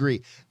absolutely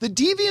agree. The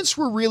Deviants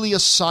were really a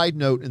side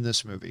note in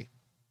this movie.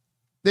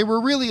 They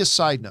were really a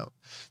side note.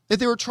 If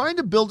they were trying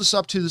to build us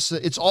up to this,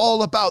 it's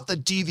all about the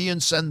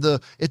Deviants and the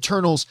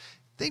Eternals.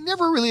 They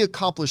never really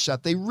accomplished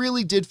that. They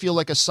really did feel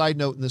like a side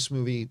note in this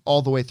movie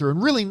all the way through,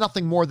 and really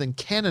nothing more than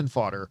cannon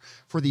fodder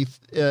for the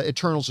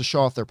Eternals to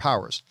show off their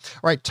powers.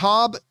 All right,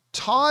 Todd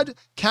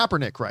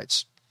Kaepernick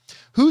writes,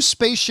 whose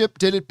spaceship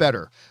did it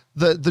better?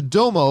 The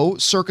Domo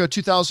circa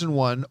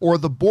 2001 or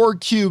the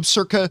Borg Cube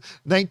circa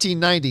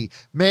 1990?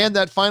 Man,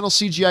 that final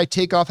CGI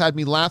takeoff had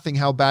me laughing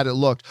how bad it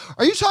looked.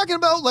 Are you talking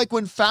about like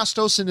when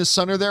Phastos and his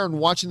son are there and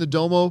watching the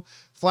Domo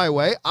fly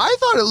away? I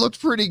thought it looked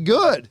pretty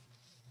good.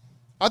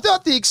 I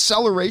thought the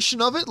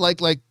acceleration of it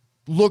like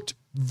looked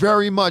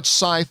very much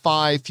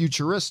sci-fi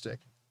futuristic.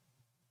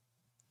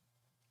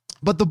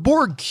 But the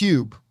Borg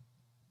Cube,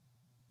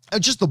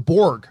 just the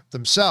Borg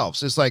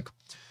themselves, is like,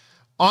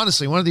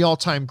 honestly, one of the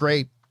all-time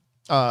great,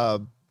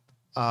 not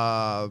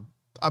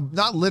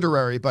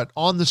literary, but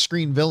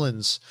on-the-screen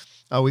villains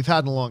we've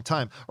had in a long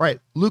time. All right,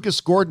 Lucas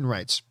Gordon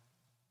writes,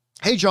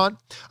 hey, John,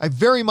 I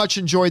very much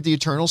enjoyed The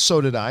Eternals, so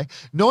did I.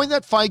 Knowing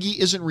that Feige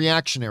isn't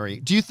reactionary,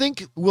 do you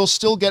think we'll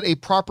still get a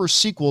proper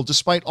sequel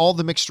despite all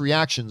the mixed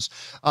reactions?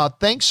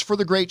 Thanks for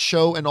the great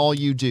show and all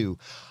you do.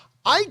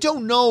 I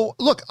don't know.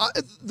 Look,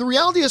 the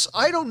reality is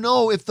I don't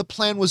know if the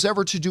plan was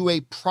ever to do a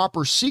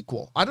proper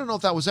sequel. I don't know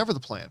if that was ever the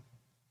plan.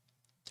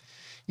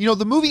 You know,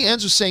 the movie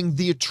ends with saying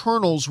the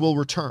Eternals will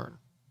return.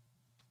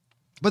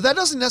 But that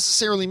doesn't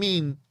necessarily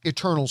mean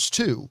Eternals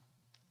 2.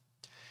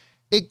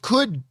 It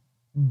could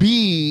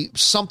be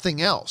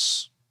something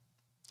else,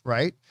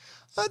 right?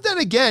 But then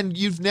again,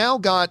 you've now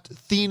got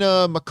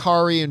Thena,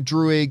 Makari, and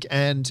Druig,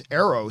 and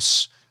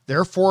Eros.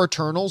 They're 4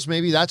 Eternals.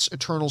 Maybe that's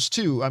Eternals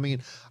 2. I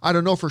mean, I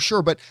don't know for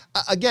sure. But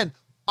again,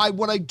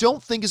 what I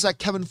don't think is that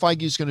Kevin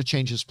Feige is going to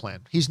change his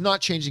plan. He's not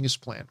changing his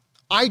plan.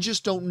 I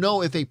just don't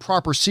know if a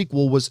proper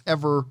sequel was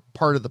ever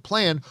part of the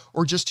plan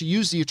or just to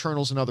use the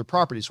Eternals and other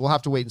properties. We'll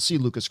have to wait and see,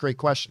 Lucas. Great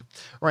question.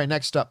 All right,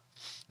 next up,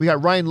 we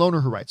got Ryan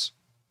Lohner who writes,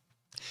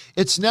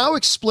 it's now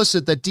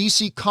explicit that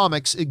DC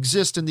Comics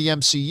exist in the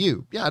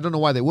MCU. Yeah, I don't know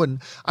why they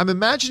wouldn't. I'm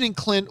imagining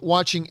Clint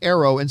watching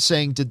Arrow and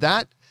saying, did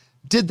that.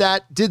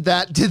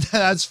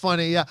 That's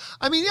funny. Yeah.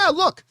 I mean, yeah,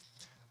 look,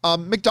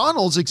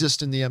 McDonald's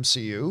exist in the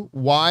MCU.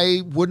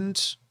 Why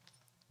wouldn't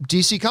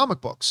DC comic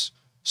books?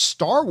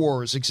 Star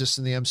Wars exists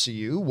in the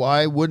MCU.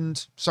 Why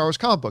wouldn't Star Wars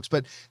comic books?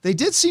 But they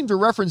did seem to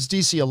reference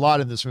DC a lot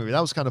in this movie.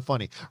 That was kind of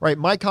funny. Right.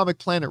 My Comic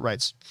Planet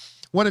writes,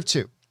 1 of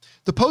 2.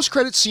 The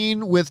post-credit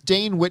scene with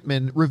Dane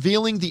Whitman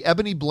revealing the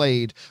ebony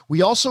blade.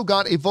 We also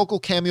got a vocal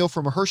cameo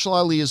from Mahershala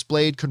Ali as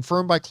Blade,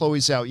 confirmed by Chloe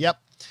Zhao. Yep.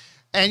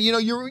 And, you know,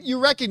 you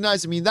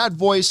recognize, I mean, that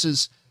voice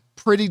is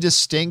pretty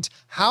distinct.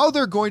 How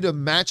they're going to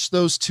match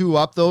those two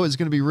up, though, is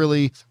going to be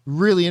really,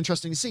 really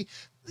interesting to see.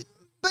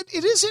 But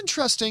it is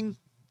interesting.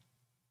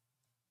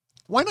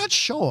 Why not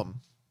show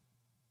them?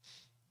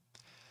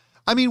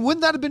 I mean,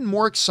 wouldn't that have been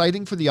more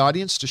exciting for the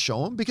audience to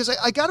show them? Because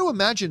I got to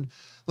imagine,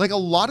 like, a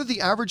lot of the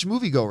average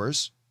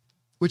moviegoers,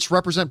 which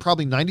represent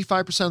probably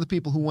 95% of the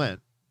people who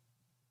went,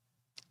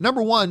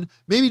 number one,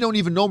 maybe don't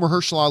even know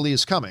Mahershala Ali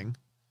is coming.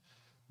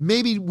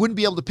 Maybe wouldn't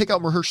be able to pick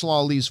out Mahershala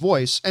Ali's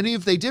voice. And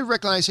if they did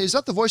recognize, hey, is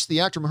that the voice of the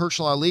actor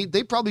Mahershala Ali?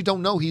 They probably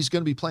don't know he's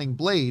going to be playing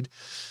Blade.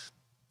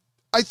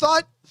 I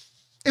thought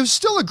it was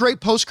still a great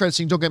post-credit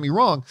scene, don't get me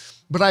wrong,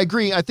 but I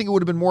agree. I think it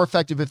would have been more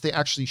effective if they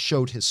actually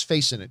showed his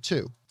face in it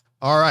too.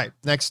 All right.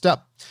 Next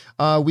up,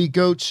 we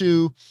go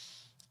to,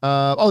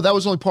 that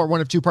was only part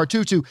 1 of 2. Part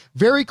 2.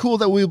 Very cool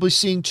that we'll be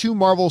seeing 2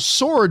 Marvel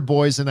Sword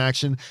Boys in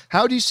action.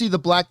 How do you see the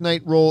Black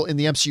Knight role in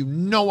the MCU?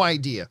 No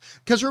idea.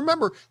 Because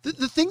remember,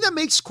 the thing that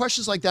makes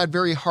questions like that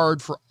very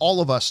hard for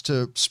all of us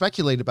to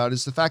speculate about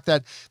is the fact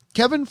that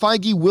Kevin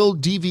Feige will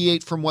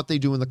deviate from what they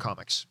do in the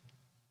comics.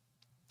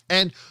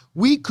 And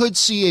we could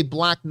see a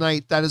Black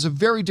Knight that is a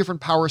very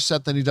different power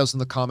set than he does in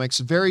the comics,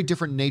 very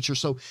different nature.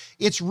 So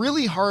it's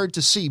really hard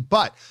to see,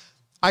 but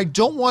I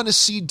don't want to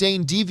see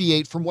Dane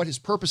deviate from what his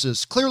purpose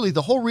is. Clearly,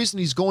 the whole reason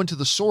he's going to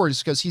the sword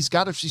is because he's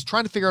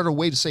trying to figure out a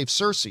way to save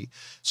Cersei.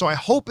 So I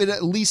hope it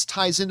at least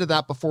ties into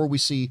that before we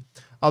see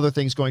other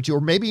things going to,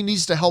 or maybe he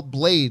needs to help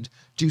Blade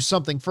do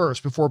something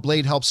first before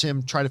Blade helps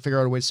him try to figure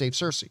out a way to save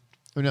Cersei.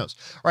 Who knows?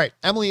 All right.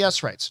 Emily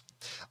S. writes,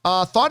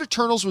 thought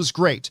Eternals was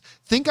great.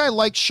 Think I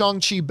liked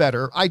Shang-Chi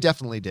better. I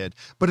definitely did.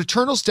 But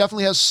Eternals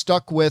definitely has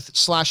stuck with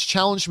 /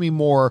 challenged me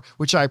more,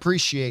 which I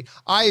appreciate.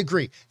 I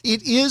agree.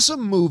 It is a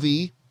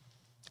movie.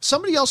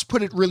 Somebody else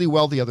put it really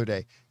well the other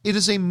day. It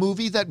is a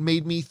movie that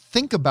made me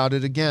think about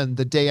it again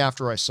the day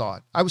after I saw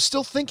it. I was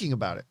still thinking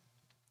about it.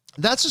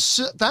 That's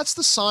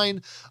the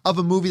sign of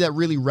a movie that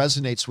really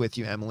resonates with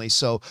you, Emily.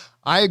 So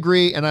I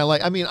agree. And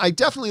I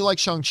definitely like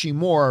Shang-Chi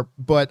more,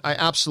 but I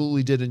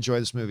absolutely did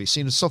enjoy this movie.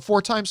 Seen it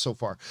 4 times so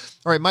far.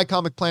 All right. My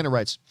Comic Planet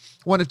writes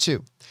 1 of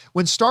 2.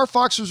 When Star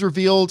Fox was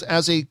revealed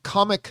as a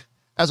comic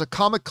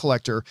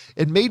collector,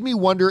 it made me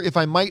wonder if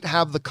I might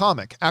have the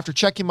comic. After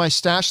checking my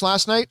stash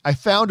last night, I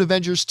found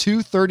Avengers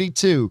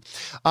 232.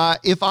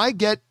 If I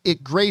get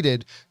it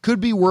graded, could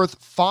be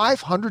worth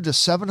 $500 to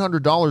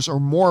 $700 or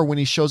more when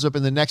he shows up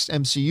in the next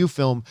MCU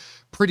film.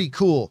 Pretty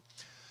cool.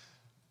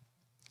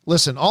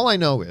 Listen, all I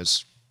know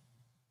is,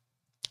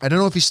 I don't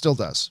know if he still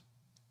does.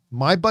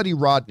 My buddy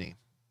Rodney,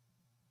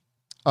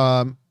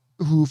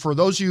 who, for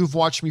those of you who've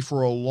watched me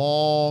for a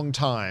long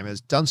time,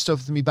 has done stuff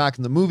with me back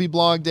in the movie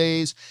blog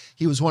days.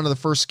 He was one of the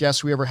first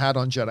guests we ever had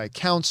on Jedi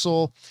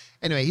Council.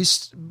 Anyway,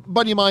 he's a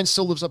buddy of mine,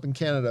 still lives up in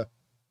Canada.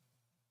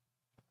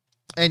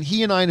 And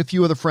he and I and a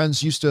few other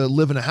friends used to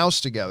live in a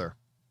house together.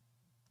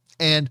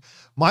 And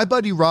my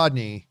buddy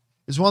Rodney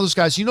is one of those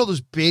guys, you know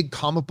those big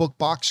comic book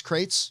box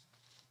crates?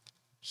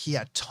 He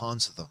had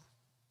tons of them.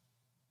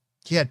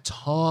 He had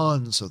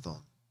thousands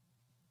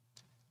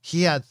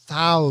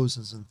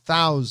and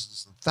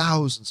thousands and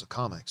thousands of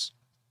comics.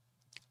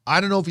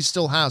 I don't know if he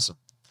still has them.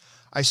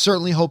 I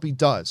certainly hope he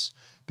does,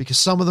 because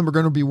some of them are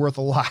going to be worth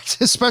a lot,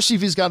 especially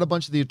if he's got a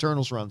bunch of the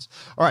Eternals runs.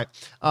 All right.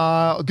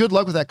 Good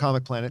luck with that,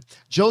 Comic Planet.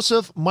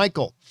 Joseph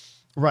Michael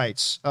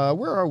writes,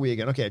 where are we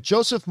again? Okay.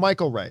 Joseph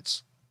Michael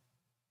writes,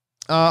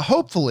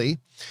 hopefully,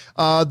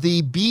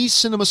 the B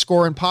cinema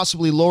score and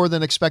possibly lower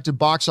than expected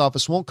box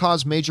office won't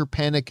cause major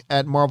panic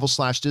at Marvel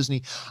 /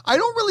 Disney. I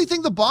don't really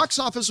think the box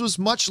office was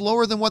much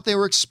lower than what they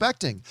were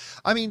expecting.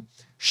 I mean,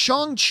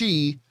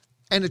 Shang-Chi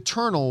and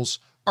Eternals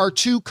are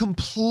 2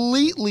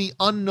 completely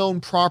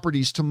unknown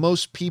properties to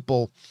most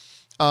people,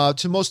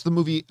 to most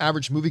of the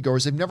average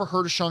moviegoers. They've never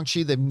heard of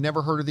Shang-Chi. They've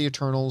never heard of the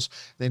Eternals.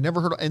 They've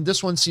never heard of, and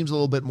this one seems a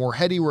little bit more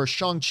heady, where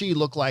Shang-Chi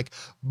looked like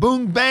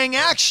boom, bang,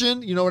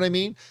 action. You know what I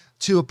mean?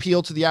 To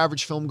appeal to the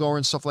average film goer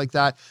and stuff like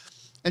that.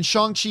 And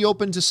Shang-Chi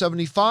opened to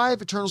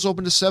 75, Eternals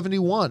opened to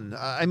 71.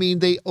 I mean,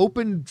 they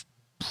opened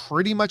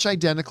pretty much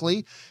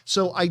identically.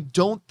 So I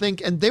don't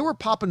think, and they were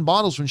popping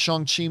bottles when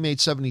Shang-Chi made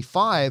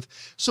 75.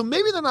 So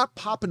maybe they're not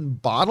popping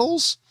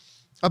bottles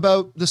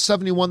about the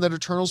 71 that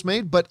Eternals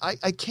made, but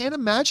I can't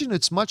imagine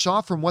it's much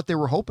off from what they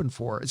were hoping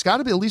for. It's got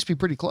to be at least be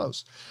pretty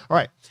close. All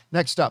right,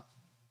 next up.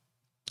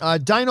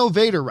 Dino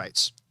Vader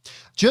writes,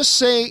 just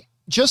say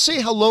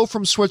hello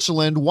from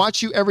Switzerland.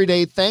 Watch you every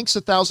day. Thanks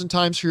 1,000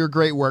 times for your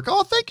great work.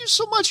 Oh, thank you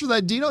so much for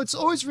that, Dino. It's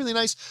always really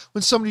nice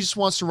when somebody just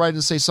wants to write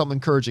and say something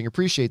encouraging.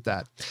 Appreciate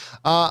that.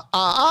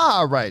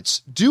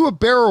 Writes, do a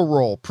barrel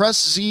roll.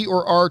 Press Z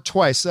or R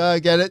twice.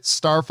 Get it?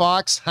 Star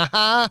Fox.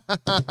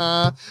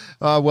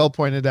 Well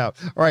pointed out.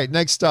 All right,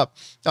 next up.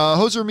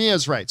 Jose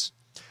Miaz writes,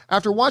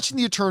 after watching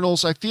the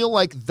Eternals, I feel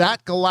like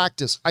that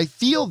Galactus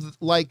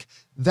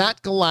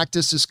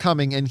is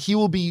coming, and he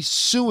will be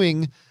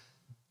suing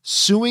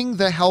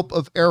the help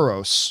of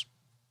Eros.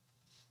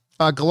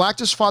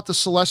 Galactus fought the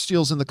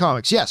Celestials in the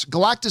comics. Yes,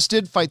 Galactus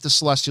did fight the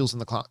Celestials in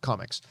the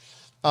comics.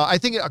 I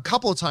think a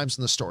couple of times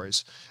in the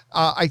stories.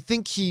 I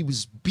think he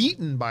was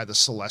beaten by the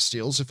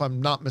Celestials, if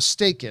I'm not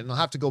mistaken. I'll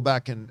have to go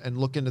back and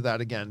look into that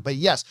again. But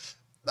yes,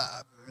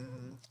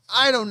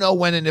 I don't know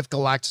when and if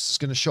Galactus is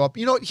going to show up.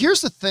 You know,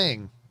 here's the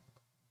thing.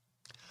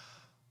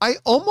 I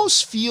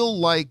almost feel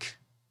like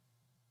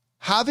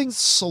having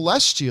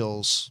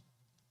Celestials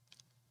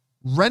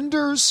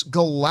renders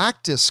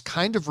Galactus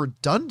kind of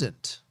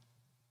redundant.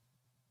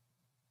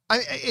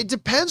 It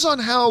depends on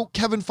how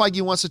Kevin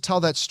Feige wants to tell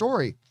that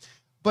story,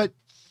 but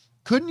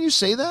couldn't you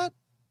say that?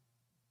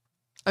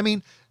 I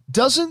mean,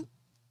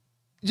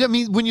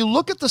 when you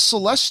look at the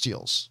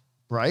Celestials,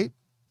 right?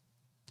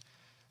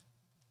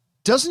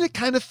 Doesn't it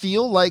kind of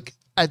feel like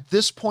at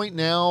this point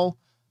now,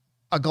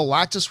 a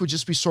Galactus would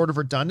just be sort of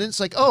redundant? It's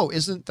like, oh,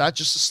 isn't that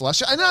just a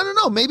Celestial? And I don't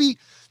know, maybe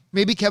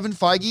maybe Kevin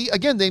Feige,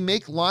 again,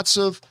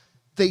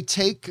 they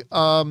take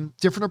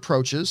different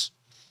approaches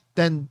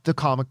than the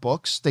comic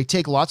books. They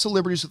take lots of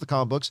liberties with the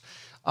comic books.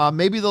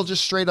 Maybe they'll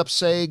just straight up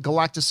say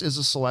Galactus is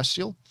a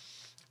Celestial.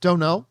 Don't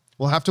know.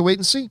 We'll have to wait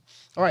and see.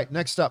 All right,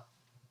 next up.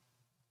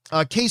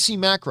 Casey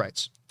Mack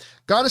writes,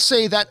 gotta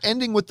say that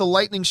ending with the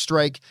lightning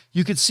strike,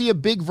 you could see a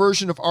big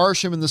version of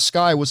Arishem in the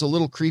sky was a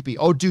little creepy.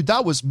 Oh, dude,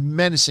 that was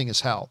menacing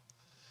as hell.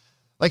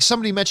 Like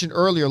somebody mentioned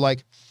earlier,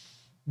 like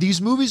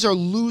these movies are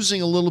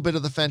losing a little bit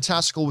of the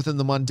fantastical within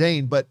the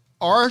mundane, but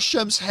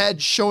Arishem's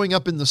head showing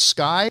up in the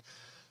sky,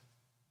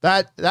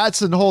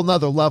 that's a whole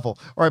nother level.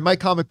 All right, My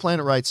Comic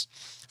Planet writes,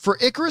 for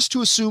Icarus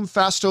to assume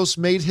Phastos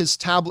made his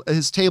table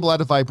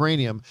out of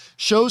vibranium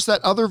shows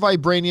that other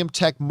vibranium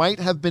tech might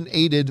have been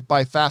aided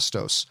by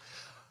Phastos.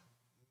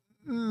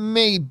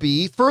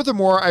 Maybe.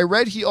 Furthermore, I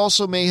read he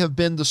also may have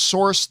been the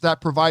source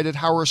that provided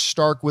Howard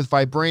Stark with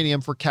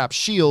vibranium for Cap's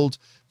shield.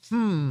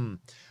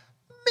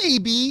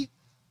 Maybe.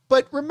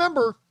 But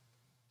remember,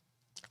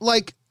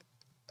 like,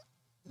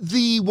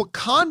 the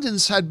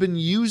Wakandans had been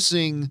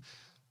using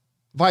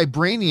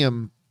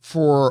vibranium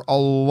for a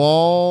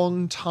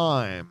long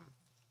time.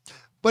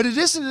 But it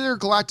is an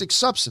intergalactic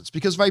substance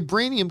because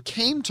vibranium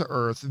came to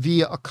Earth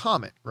via a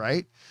comet,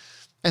 right?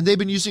 And they've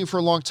been using it for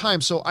a long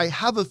time. So I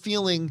have a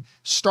feeling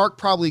Stark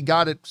probably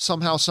got it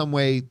somehow, some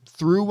way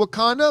through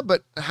Wakanda,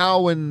 but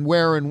how and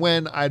where and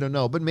when, I don't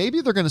know. But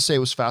maybe they're going to say it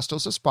was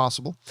Phastos. That's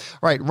possible.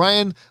 All right.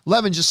 Ryan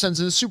Levin just sends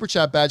in a super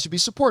chat badge to be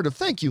supportive.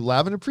 Thank you,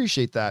 Lavin.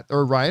 Appreciate that.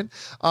 Or Ryan.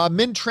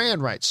 Min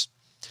Tran writes,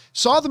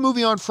 saw the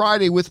movie on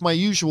Friday with my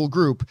usual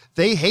group.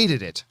 They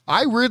hated it.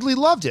 I weirdly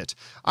loved it.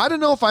 I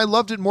don't know if I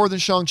loved it more than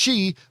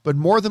Shang-Chi, but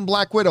more than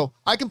Black Widow.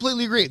 I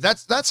completely agree.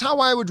 That's how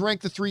I would rank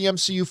the 3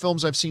 MCU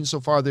films I've seen so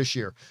far this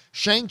year.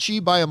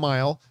 Shang-Chi by a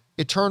mile,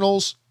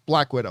 Eternals,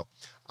 Black Widow.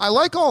 I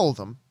like all of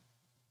them,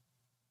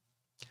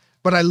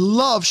 but I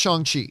love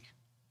Shang-Chi.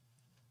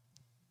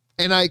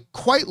 And I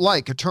quite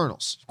like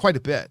Eternals, quite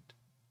a bit.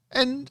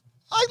 And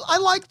I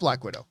like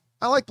Black Widow.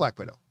 I like Black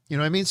Widow. You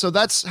know what I mean? So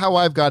that's how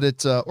I've got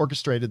it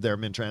orchestrated there,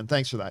 Mintran.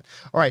 Thanks for that.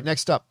 All right,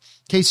 next up.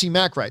 Casey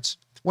Mack writes,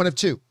 one of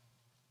two.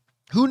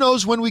 Who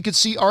knows when we could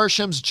see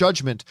Arishem's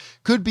judgment?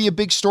 Could be a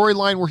big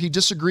storyline where he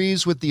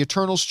disagrees with the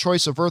Eternals'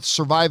 choice of Earth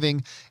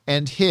surviving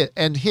and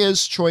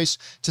his choice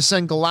to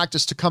send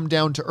Galactus to come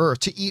down to Earth,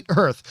 to eat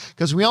Earth.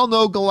 Because we all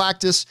know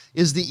Galactus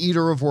is the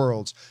eater of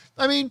worlds.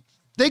 I mean,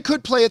 they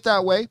could play it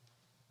that way.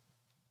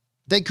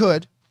 They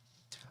could.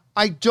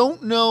 I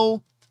don't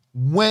know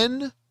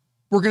when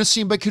we're going to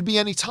see him, but it could be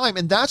any time.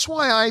 And that's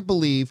why I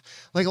believe,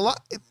 like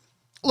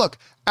look,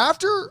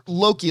 after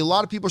Loki, a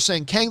lot of people are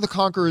saying Kang the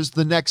Conqueror is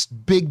the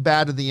next big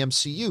bad of the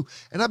MCU.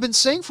 And I've been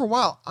saying for a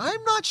while,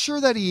 I'm not sure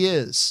that he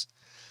is.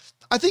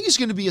 I think he's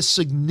going to be a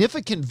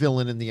significant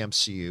villain in the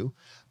MCU,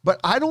 but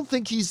I don't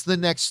think he's the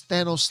next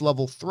Thanos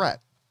level threat.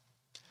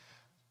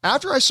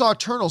 After I saw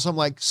Eternals, I'm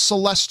like,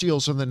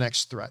 Celestials are the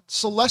next threat.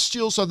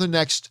 Celestials are the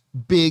next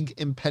big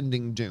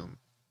impending doom.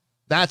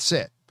 That's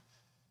it.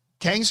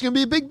 Kang's going to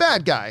be a big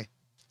bad guy,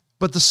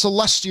 but the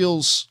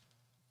Celestials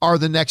are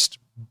the next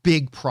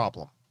big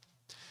problem.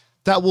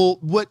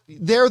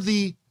 They're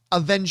the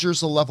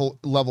Avengers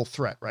level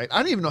threat, right?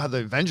 I don't even know how the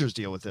Avengers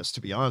deal with this,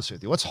 to be honest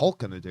with you. What's Hulk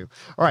going to do?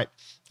 All right.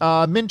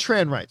 Min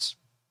Tran writes,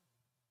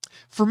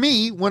 for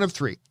me, one of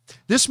 3.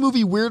 This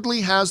movie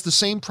weirdly has the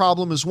same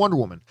problem as Wonder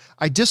Woman.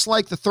 I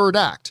dislike the third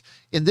act.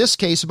 In this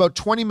case, about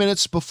 20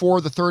 minutes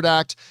before the third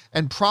act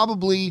and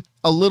probably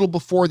a little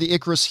before the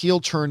Icarus heel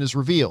turn is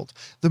revealed.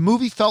 The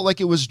movie felt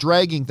like it was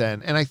dragging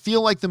then, and I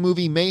feel like the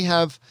movie may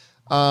have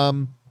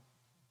been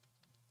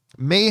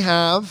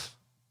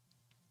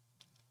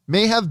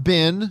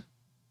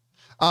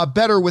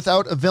better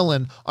without a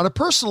villain. On a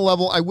personal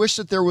level, I wish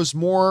that there was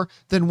more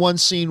than one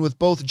scene with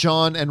both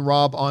John and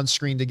Rob on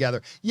screen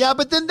together. Yeah,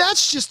 but then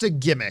that's just a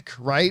gimmick,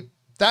 right?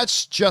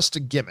 That's just a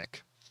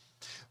gimmick.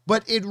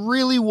 But it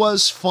really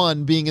was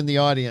fun being in the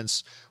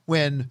audience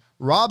when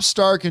Rob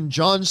Stark and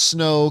Jon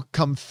Snow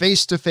come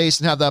face to face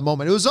and have that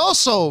moment. It was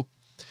also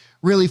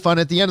really fun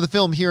at the end of the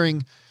film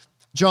hearing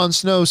Jon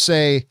Snow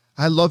say,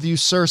 I love you,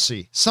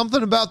 Cersei.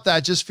 Something about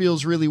that just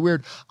feels really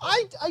weird.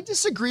 I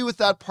disagree with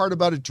that part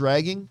about it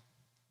dragging.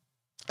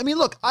 I mean,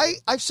 look,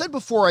 I've said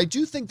before, I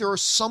do think there are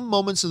some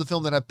moments of the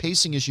film that have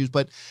pacing issues,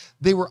 but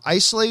they were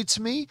isolated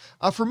to me.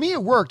 For me,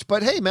 it worked,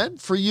 but hey, man,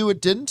 for you,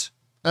 it didn't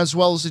as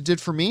well as it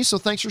did for me. So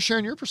thanks for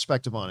sharing your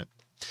perspective on it.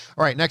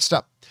 All right, next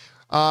up,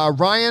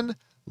 Ryan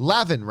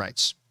Lavin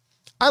writes,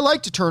 I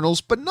liked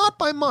Eternals, but not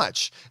by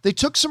much. They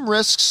took some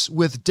risks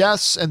with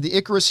deaths and the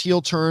Icarus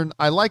heel turn.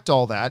 I liked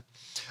all that.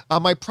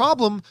 My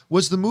problem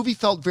was the movie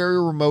felt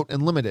very remote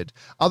and limited.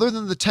 Other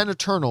than the 10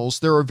 Eternals,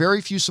 there are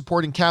very few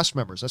supporting cast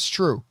members. That's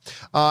true.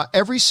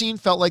 Every scene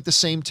felt like the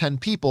same 10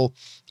 people.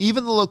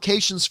 Even the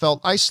locations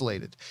felt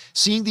isolated.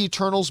 Seeing the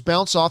Eternals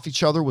bounce off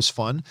each other was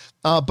fun,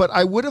 but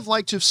I would have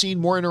liked to have seen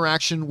more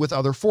interaction with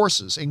other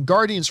forces. In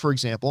Guardians, for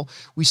example,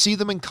 we see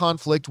them in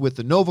conflict with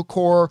the Nova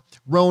Corps,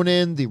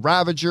 Ronin, the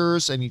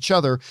Ravagers, and each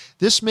other.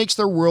 This makes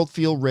their world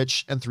feel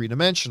rich and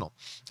three-dimensional.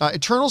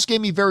 Eternals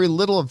gave me very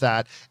little of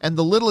that, and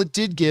the little it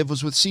did give give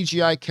was with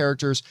CGI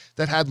characters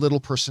that had little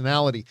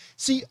personality.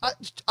 See,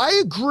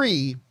 I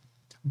agree,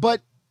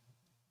 but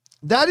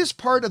that is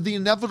part of the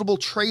inevitable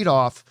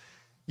trade-off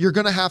you're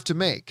going to have to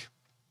make.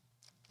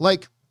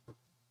 Like,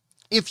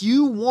 if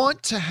you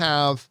want to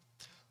have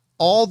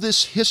all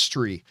this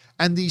history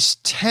and these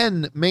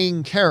 10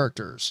 main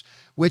characters,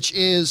 which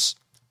is,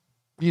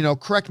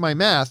 correct my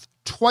math,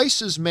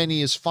 twice as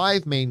many as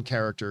 5 main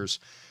characters,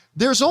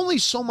 there's only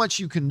so much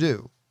you can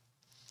do.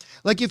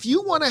 Like, if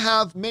you want to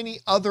have many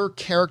other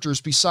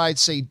characters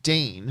besides, say,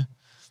 Dane,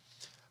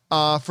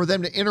 for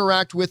them to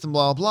interact with and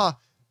blah, blah,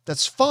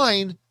 that's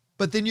fine,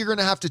 but then you're going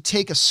to have to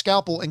take a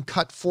scalpel and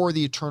cut 4 of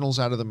the Eternals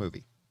out of the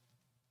movie.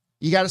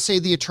 You got to say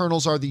the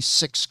Eternals are these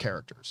 6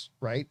 characters,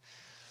 right?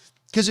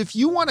 Because if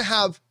you want to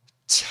have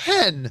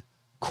 10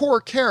 core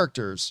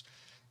characters,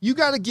 you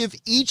got to give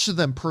each of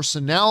them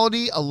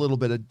personality, a little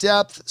bit of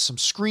depth, some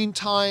screen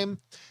time,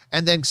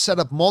 and then set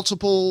up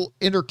multiple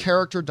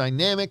inter-character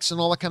dynamics and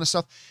all that kind of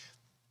stuff.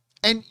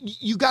 And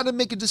you got to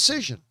make a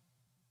decision.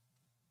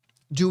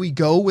 Do we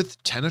go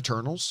with 10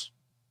 Eternals?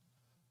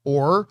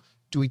 Or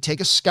do we take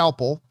a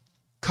scalpel,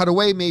 cut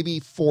away maybe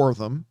 4 of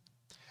them,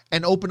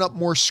 and open up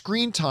more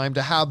screen time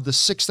to have the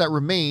 6 that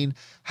remain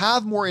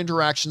have more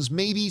interactions,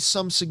 maybe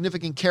some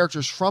significant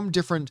characters from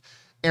different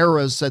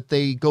eras that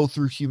they go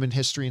through human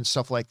history and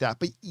stuff like that.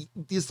 But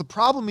the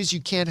problem is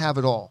you can't have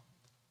it all.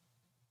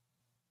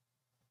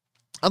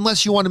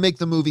 Unless you want to make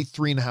the movie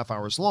 3.5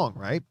 hours long,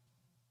 right?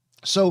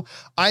 So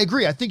I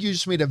agree. I think you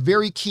just made a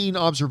very keen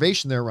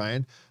observation there,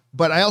 Ryan.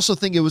 But I also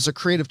think it was a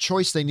creative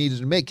choice they needed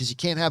to make because you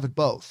can't have it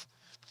both.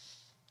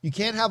 You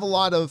can't have a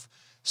lot of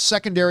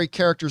secondary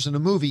characters in a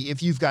movie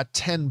if you've got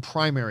 10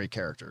 primary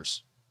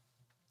characters.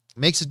 It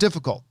makes it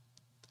difficult.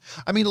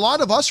 I mean, a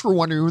lot of us were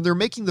wondering when they're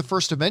making the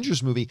first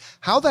Avengers movie,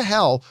 how the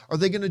hell are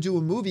they going to do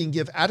a movie and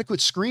give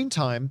adequate screen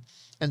time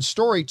and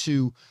story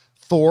to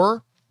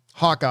Thor,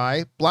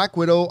 Hawkeye, Black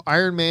Widow,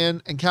 Iron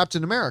Man, and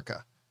Captain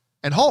America,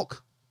 and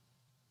Hulk?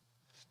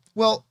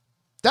 Well,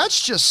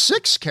 that's just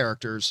 6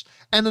 characters,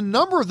 and a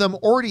number of them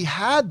already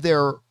had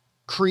their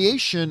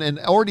creation and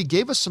already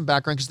gave us some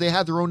background because they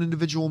had their own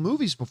individual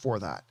movies before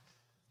that.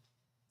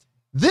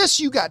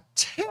 This, you got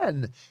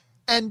 10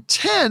 and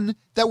 10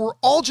 that were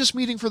all just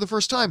meeting for the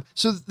first time.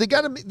 So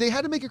they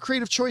had to make a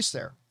creative choice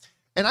there.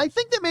 And I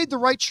think they made the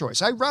right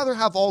choice. I'd rather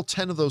have all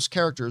 10 of those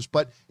characters,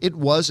 but it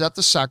was at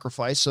the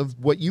sacrifice of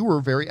what you were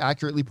very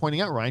accurately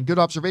pointing out, Ryan. Good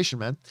observation,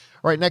 man.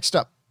 All right, next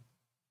up.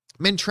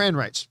 Min Tran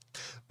writes,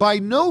 by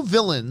no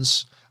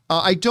villains,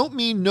 I don't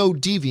mean no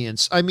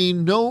deviants. I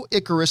mean no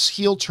Icarus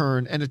heel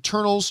turn and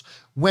Eternals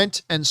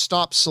went and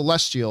stopped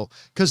Celestial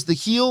because the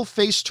heel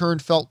face turn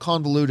felt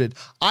convoluted.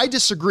 I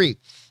disagree.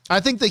 I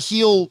think the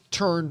heel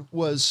turn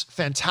was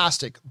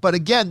fantastic. But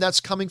again, that's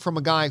coming from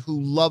a guy who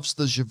loves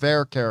the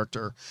Javert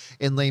character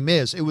in Les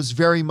Mis. It was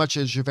very much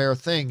a Javert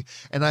thing.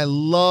 And I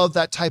love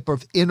that type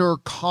of inner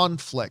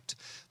conflict,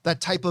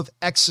 that type of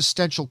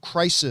existential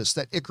crisis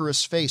that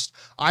Icarus faced.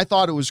 I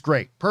thought it was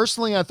great.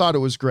 Personally, I thought it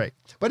was great.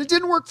 But it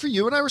didn't work for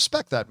you, and I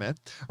respect that, man.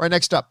 All right,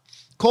 next up.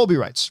 Colby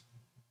writes,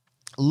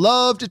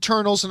 loved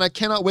Eternals, and I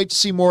cannot wait to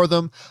see more of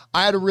them.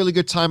 I had a really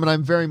good time, and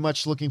I'm very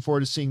much looking forward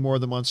to seeing more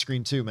of them on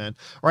screen too, man.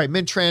 All right,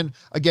 Mintran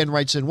again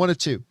writes in 1 of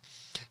 2.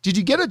 Did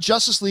you get a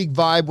Justice League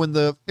vibe when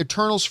the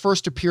Eternals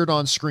first appeared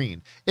on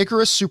screen?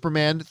 Icarus,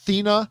 Superman,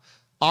 Thena,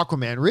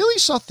 Aquaman. Really? You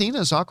saw Thena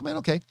as Aquaman?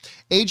 Okay.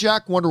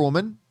 Ajax, Wonder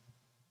Woman.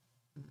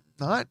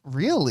 Not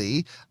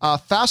really.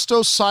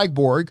 Phastos,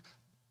 Cyborg.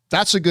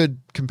 That's a good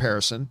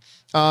comparison.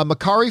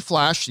 Makari,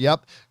 Flash.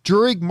 Yep.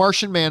 Druig,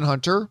 Martian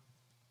Manhunter.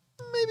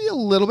 Maybe a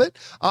little bit.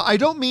 I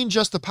don't mean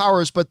just the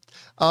powers, but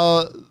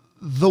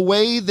the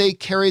way they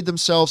carried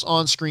themselves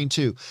on screen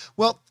too.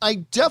 Well, I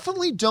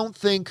definitely don't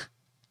think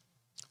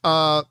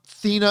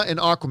Thena and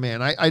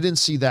Aquaman. I didn't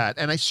see that.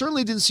 And I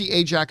certainly didn't see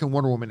Ajax and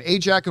Wonder Woman.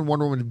 Ajax and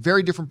Wonder Woman,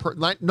 very different,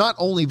 not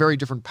only very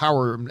different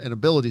power and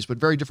abilities, but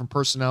very different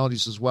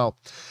personalities as well.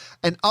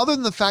 And other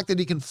than the fact that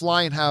he can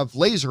fly and have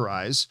laser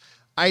eyes,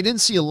 I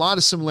didn't see a lot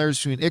of similarities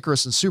between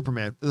Icarus and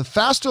Superman. The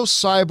Phastos,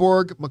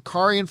 Cyborg,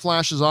 Makari and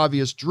Flash is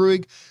obvious.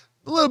 Druig,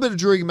 a little bit of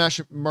Druig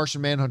and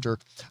Martian Manhunter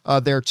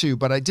there too,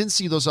 but I didn't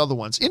see those other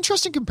ones.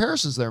 Interesting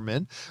comparisons there,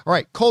 man. All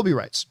right, Colby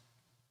writes,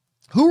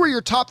 who were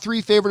your top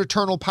 3 favorite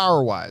Eternal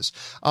power-wise?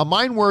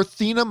 Mine were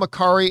Thena,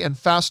 Makari, and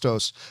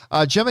Phastos.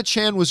 Gemma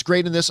Chan was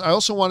great in this. I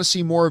also want to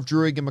see more of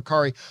Druig and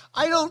Makari.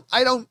 I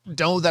don't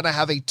know that I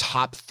have a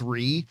top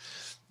 3,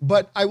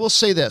 but I will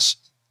say this.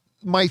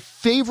 My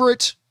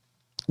favorite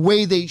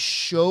way they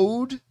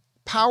showed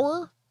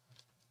power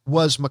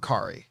was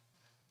Makari.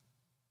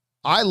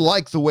 I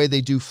like the way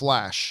they do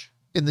Flash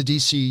in the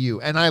DCU,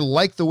 and I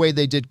like the way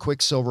they did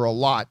Quicksilver a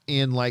lot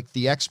in like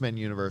the X-Men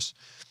universe.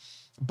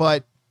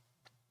 But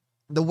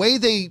the way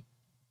they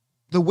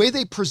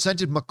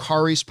presented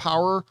Makari's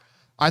power,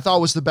 I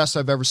thought was the best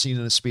I've ever seen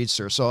in a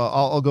speedster. So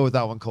I'll go with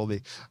that one,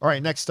 Colby. All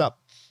right, next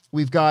up,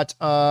 we've got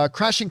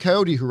Crashing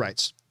Coyote who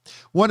writes,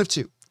 1 of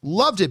 2.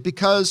 Loved it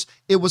because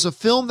it was a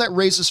film that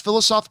raises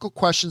philosophical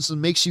questions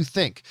and makes you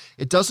think.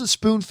 It doesn't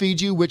spoon feed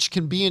you, which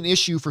can be an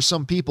issue for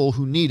some people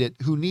who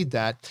need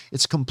that.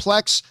 It's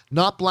complex,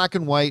 not black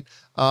and white,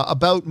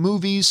 about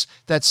movies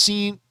that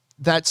seem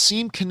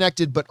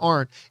connected but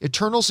aren't.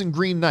 Eternals and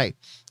Green Knight.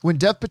 When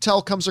Dev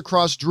Patel comes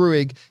across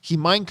Druig, he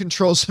mind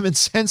controls him and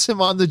sends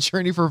him on the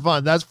journey for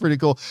fun. That's pretty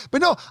cool.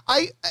 But no,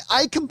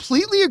 I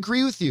completely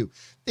agree with you.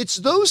 It's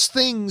those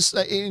things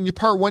in your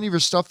part one of your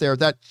stuff there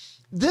that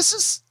this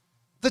is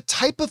the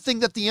type of thing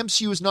that the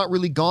MCU has not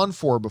really gone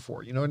for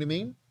before. You know what I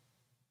mean?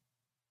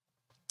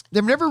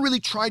 They've never really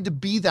tried to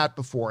be that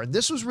before. And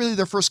this was really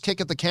their first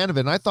kick at the can of it.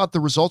 And I thought the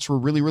results were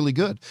really, really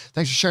good.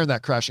 Thanks for sharing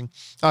that, Crashing.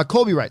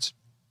 Colby writes,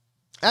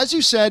 as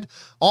you said,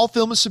 all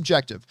film is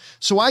subjective.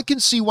 So I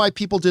can see why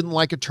people didn't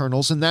like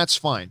Eternals, and that's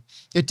fine.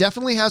 It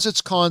definitely has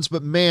its cons,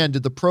 but man,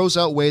 did the pros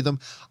outweigh them.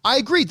 I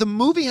agree. The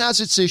movie has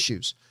its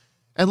issues.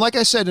 And like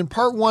I said, in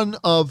part one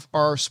of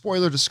our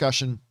spoiler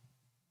discussion,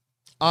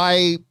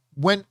 I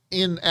went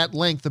in at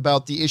length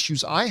about the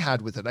issues I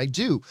had with it. I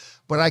do,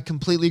 but I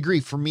completely agree.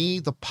 For me,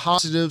 the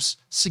positives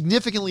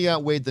significantly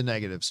outweighed the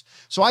negatives.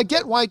 So I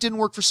get why it didn't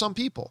work for some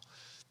people.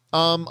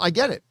 I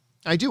get it.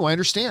 I do. I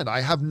understand.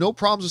 I have no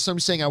problems with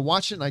somebody saying I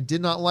watched it and I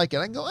did not like it.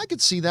 I can go, I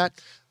could see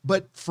that.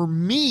 But for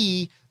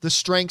me, the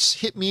strengths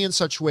hit me in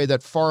such a way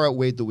that far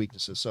outweighed the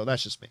weaknesses. So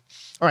that's just me.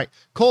 All right.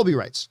 Colby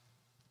writes,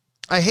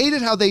 I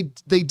hated how they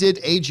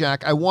did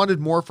Ajak. I wanted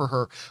more for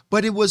her,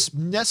 but it was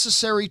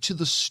necessary to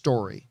the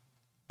story.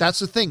 That's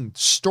the thing.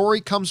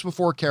 Story comes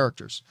before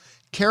characters.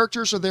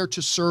 Characters are there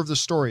to serve the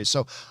story.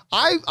 So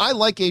I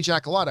like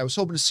Ajak a lot. I was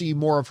hoping to see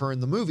more of her in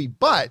the movie,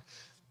 but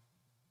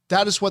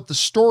that is what the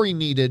story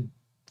needed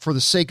for the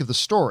sake of the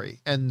story.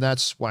 And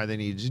that's why they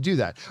needed to do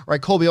that. All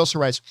right. Colby also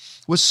writes,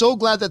 was so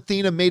glad that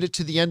Thena made it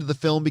to the end of the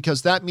film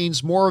because that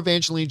means more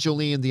Evangeline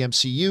Jolie in the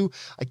MCU.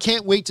 I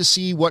can't wait to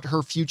see what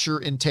her future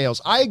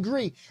entails. I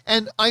agree.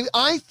 And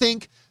I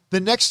think the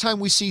next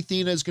time we see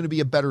Thena is going to be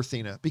a better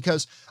Thena,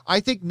 because I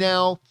think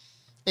now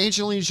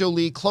Angelina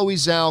Jolie, Chloe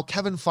Zhao,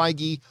 Kevin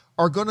Feige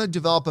are going to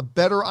develop a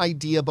better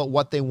idea about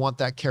what they want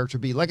that character to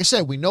be. Like I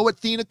said, we know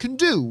what Thena can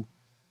do,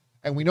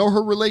 and we know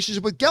her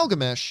relationship with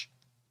Gilgamesh,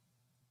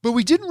 but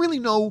we didn't really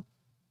know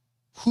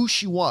who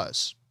she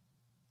was.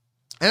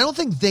 And I don't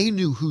think they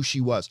knew who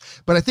she was,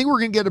 but I think we're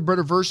going to get a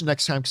better version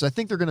next time because I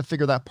think they're going to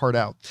figure that part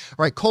out.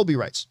 All right, Colby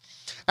writes,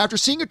 after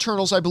seeing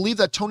Eternals, I believe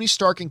that Tony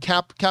Stark and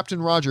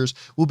Captain Rogers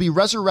will be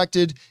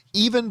resurrected,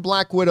 even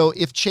Black Widow,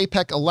 if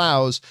Chapek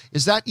allows.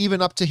 Is that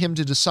even up to him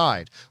to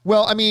decide?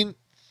 Well, I mean,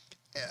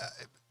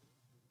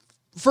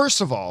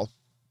 first of all,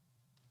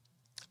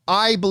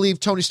 I believe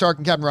Tony Stark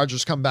and Captain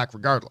Rogers come back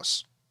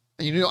regardless.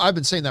 And you know, I've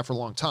been saying that for a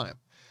long time.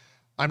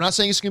 I'm not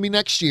saying it's going to be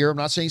next year. I'm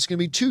not saying it's going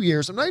to be 2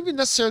 years. I'm not even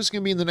necessarily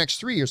going to be in the next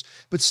 3 years.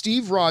 But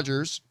Steve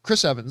Rogers,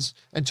 Chris Evans,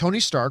 and Tony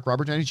Stark,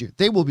 Robert Downey Jr.,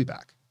 they will be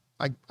back.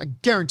 I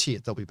guarantee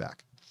it, they'll be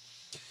back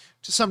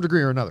to some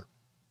degree or another.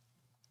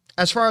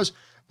 As far as,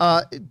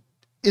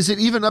 is it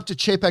even up to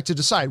Chapek to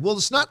decide? Well,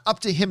 it's not up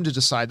to him to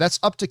decide. That's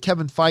up to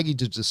Kevin Feige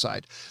to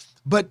decide.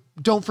 But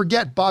don't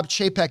forget, Bob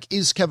Chapek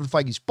is Kevin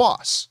Feige's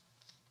boss.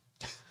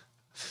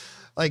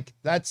 Like,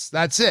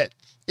 that's it.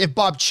 If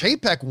Bob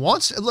Chapek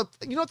wants, look,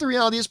 you know what the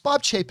reality is?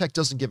 Bob Chapek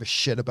doesn't give a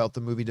shit about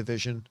the movie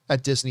division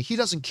at Disney. He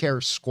doesn't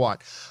care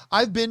squat.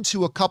 I've been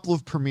to a couple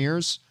of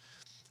premieres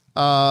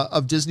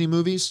of Disney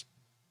movies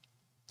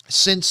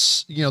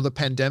since, you know, the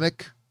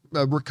pandemic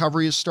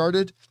recovery has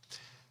started.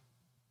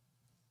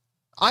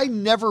 I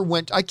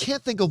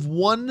can't think of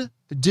one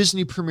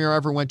Disney premiere I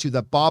ever went to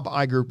that Bob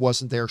Iger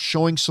wasn't there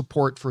showing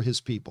support for his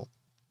people.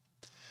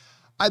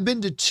 I've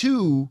been to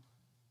two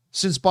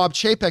since Bob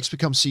Chapek's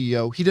become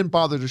CEO. He didn't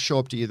bother to show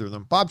up to either of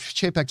them. Bob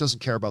Chapek doesn't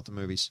care about the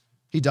movies.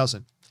 He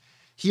doesn't.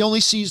 He only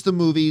sees the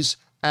movies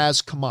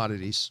as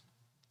commodities.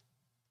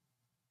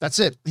 That's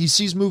it. He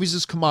sees movies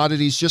as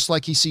commodities, just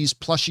like he sees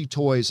plushy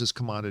toys as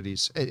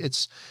commodities.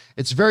 It's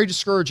very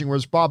discouraging,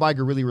 whereas Bob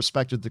Iger really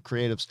respected the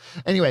creatives.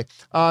 Anyway,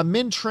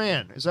 Min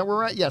Tran, is that where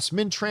we're at? Yes,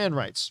 Min Tran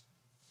writes,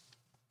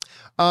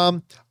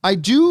 I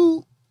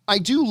do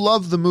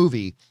love the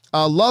movie.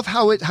 Love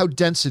how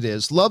dense it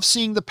is. Love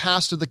seeing the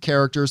past of the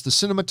characters. The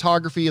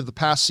cinematography of the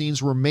past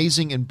scenes were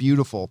amazing and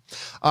beautiful.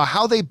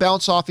 How they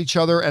bounce off each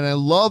other, and I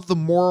love the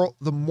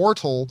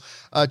mortal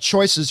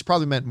choices.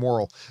 Probably meant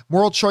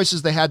moral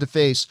choices they had to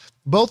face.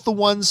 Both the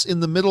ones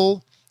in the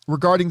middle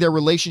regarding their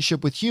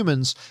relationship with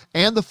humans,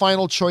 and the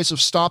final choice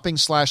of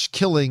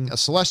stopping/killing a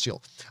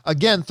Celestial.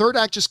 Again, third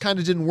act just kind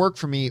of didn't work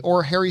for me,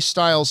 or Harry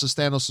Styles as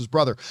Thanos'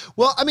 brother.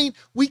 Well, I mean,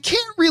 we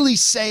can't really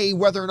say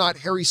whether or not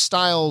Harry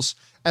Styles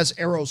as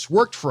Eros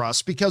worked for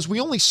us because we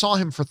only saw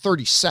him for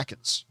 30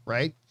 seconds,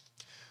 right?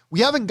 We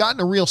haven't gotten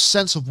a real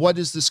sense of what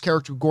is this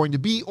character going to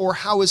be or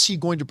how is he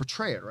going to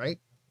portray it, right?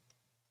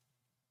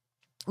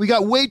 We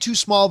got way too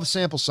small of a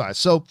sample size.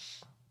 So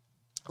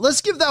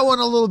let's give that one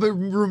a little bit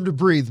room to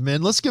breathe,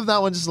 man. Let's give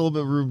that one just a little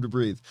bit of room to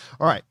breathe.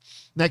 All right,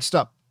 next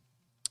up,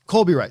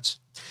 Colby writes,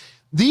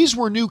 These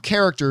were new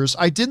characters.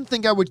 I didn't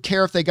think I would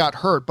care if they got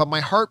hurt, but my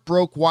heart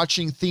broke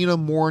watching Athena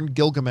mourn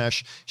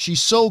Gilgamesh.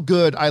 She's so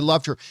good. I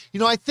loved her. You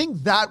know, I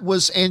think that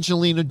was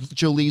Angelina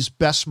Jolie's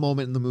best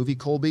moment in the movie,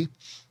 Colby,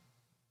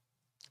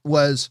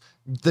 was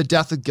the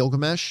death of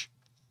Gilgamesh.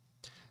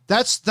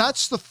 That's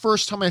the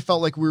first time I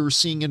felt like we were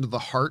seeing into the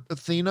heart of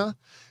Athena.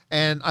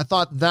 And I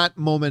thought that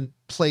moment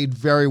played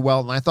very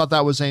well. And I thought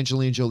that was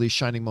Angelina Jolie's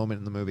shining moment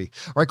in the movie.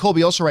 All right,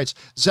 Colby also writes,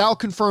 Zal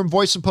confirmed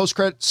voice and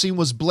post-credit scene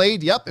was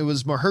Blade. Yep, it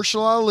was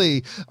Mahershala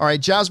Ali. All right,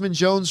 Jasmine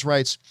Jones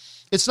writes,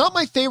 it's not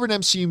my favorite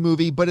MCU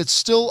movie, but it's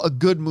still a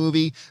good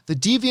movie. The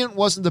Deviant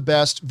wasn't the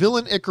best.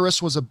 Villain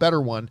Icarus was a better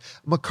one.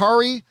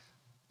 Makkari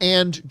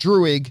and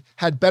Druig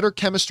had better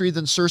chemistry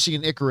than Cersei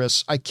and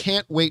Icarus. I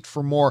can't wait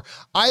for more.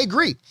 I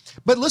agree.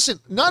 But listen,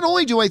 not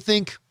only do I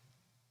think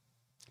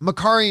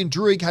Makkari and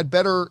Druig had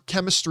better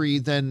chemistry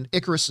than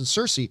Icarus and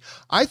Cersei,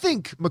 I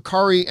think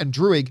Makkari and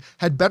Druig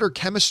had better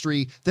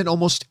chemistry than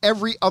almost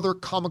every other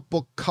comic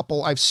book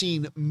couple I've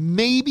seen,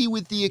 maybe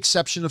with the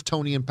exception of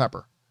Tony and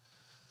Pepper.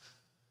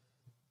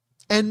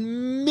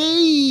 And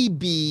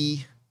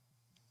maybe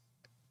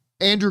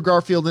Andrew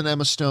Garfield and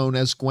Emma Stone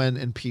as Gwen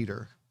and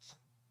Peter.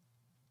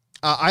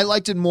 I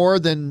liked it more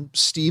than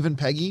Steve and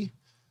Peggy.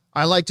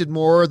 I liked it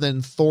more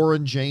than Thor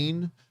and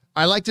Jane.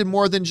 I liked it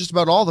more than just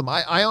about all of them.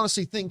 I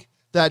honestly think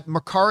that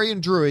Makkari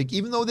and Druig,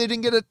 even though they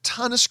didn't get a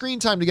ton of screen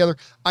time together,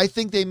 I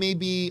think they may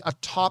be a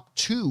top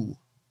 2.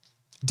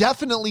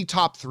 Definitely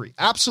top 3.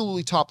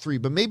 Absolutely top 3,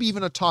 but maybe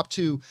even a top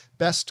 2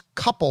 best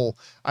couple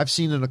I've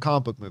seen in a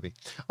comic book movie.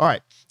 All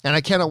right, and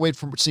I cannot wait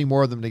to see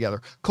more of them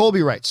together.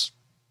 Colby writes,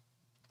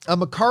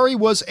 Makkari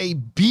was a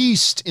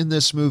beast in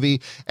this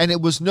movie, and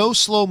it was no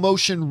slow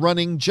motion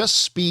running, just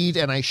speed,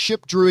 and I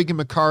shipped Druig and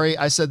Makkari.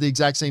 I said the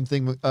exact same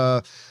thing,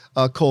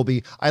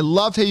 Colby. I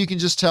loved how you can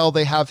just tell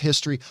they have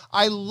history.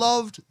 I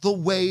loved the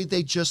way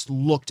they just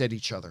looked at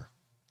each other.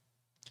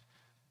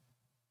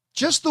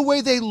 Just the way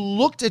they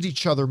looked at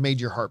each other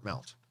made your heart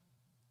melt.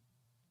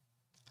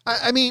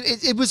 I mean,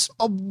 it was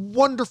a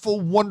wonderful,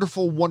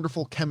 wonderful,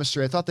 wonderful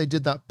chemistry. I thought they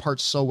did that part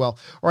so well.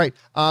 All right,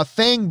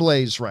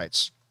 Fangblaze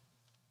writes,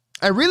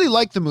 I really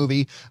like the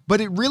movie,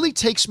 but it really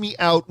takes me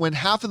out when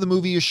half of the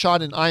movie is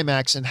shot in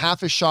IMAX and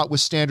half is shot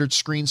with standard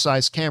screen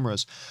size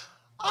cameras.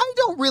 I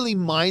don't really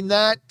mind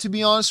that, to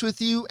be honest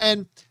with you.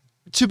 And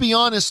to be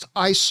honest,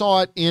 I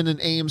saw it in an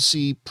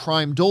AMC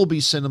Prime Dolby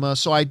cinema,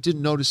 so I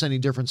didn't notice any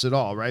difference at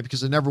all, right?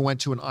 Because I never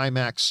went to an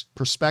IMAX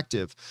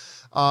perspective.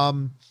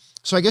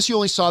 So I guess you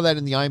only saw that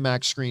in the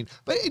IMAX screen,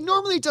 but it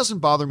normally doesn't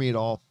bother me at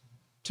all,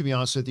 to be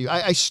honest with you.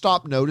 I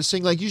stopped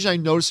noticing. Like usually I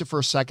notice it for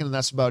a second and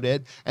that's about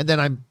it. And then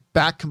I'm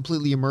back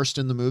completely immersed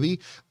in the movie.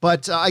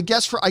 But I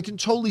guess I can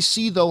totally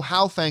see though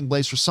how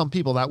Fangblaze for some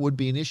people that would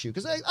be an issue,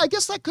 because I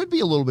guess that could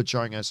be a little bit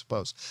jarring, I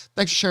suppose.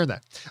 Thanks for sharing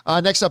that.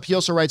 Next up, he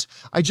also writes,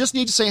 I just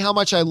need to say how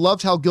much I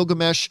loved how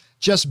Gilgamesh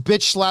just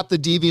bitch slapped the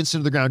deviants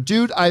into the ground.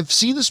 Dude, I've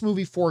seen this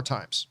movie 4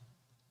 times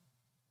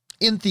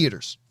in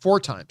theaters,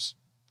 4 times.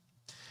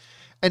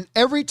 And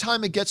every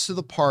time it gets to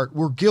the part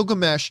where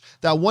Gilgamesh,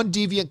 that one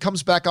deviant,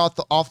 comes back off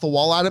the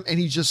wall at him and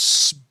he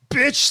just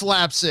bitch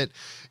slaps it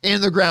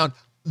in the ground,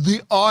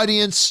 the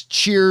audience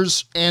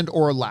cheers and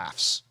or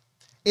laughs.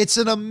 It's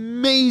an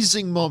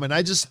amazing moment.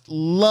 I just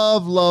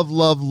love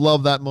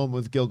that moment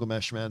with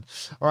Gilgamesh, man.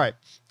 All right.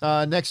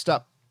 Next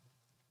up,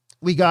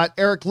 we got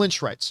Eric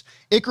Lynch writes,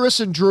 Icarus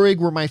and Druig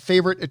were my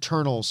favorite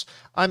Eternals.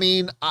 I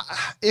mean,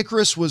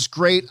 Icarus was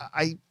great.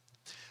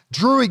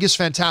 Druig is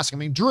fantastic. I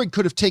mean, Druig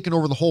could have taken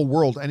over the whole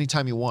world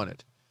anytime he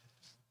wanted.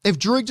 If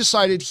Druig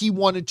decided he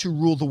wanted to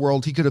rule the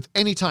world, he could have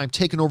anytime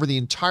taken over the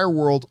entire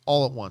world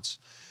all at once.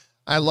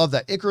 I love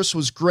that. Icarus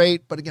was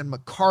great, but again,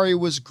 Makkari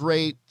was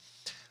great.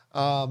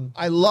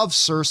 I love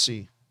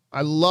Cersei.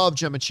 I love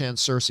Gemma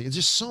Chan's Cersei. There's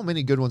just so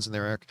many good ones in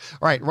there, Eric.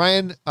 All right,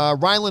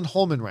 Ryland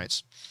Holman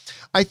writes,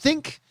 I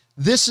think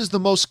this is the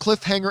most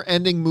cliffhanger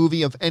ending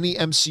movie of any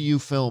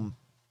MCU film.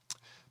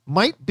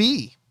 Might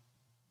be.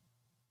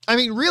 I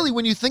mean, really,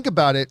 when you think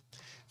about it,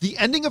 the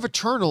ending of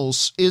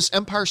Eternals is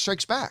Empire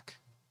Strikes Back.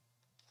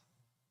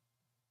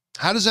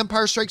 How does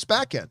Empire Strikes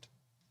Back end?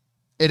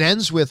 It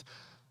ends with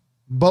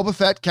Boba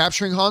Fett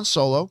capturing Han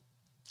Solo,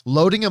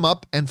 loading him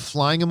up and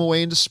flying him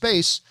away into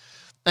space.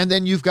 And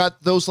then you've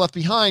got those left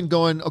behind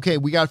going, okay,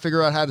 we got to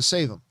figure out how to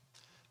save him.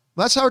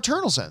 That's how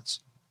Eternals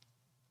ends.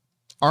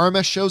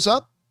 RMS shows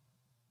up,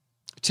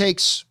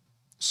 takes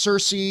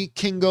Cersei,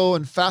 Kingo,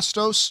 and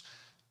Phastos,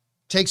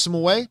 takes them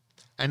away.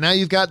 And now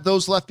you've got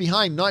those left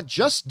behind, not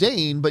just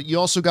Dane, but you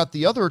also got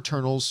the other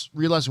Eternals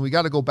realizing we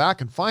got to go back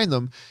and find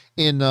them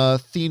in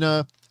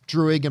Athena,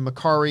 Druig, and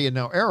Makkari, and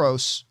now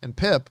Eros and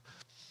Pip.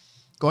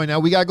 Going, now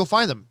we got to go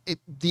find them.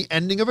 The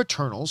ending of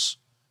Eternals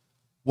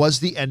was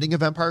the ending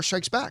of Empire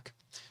Strikes Back.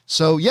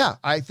 So yeah,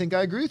 I think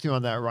I agree with you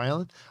on that,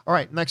 Rylan. All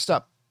right, next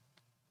up.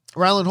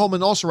 Rylan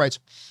Holman also writes,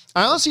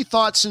 I honestly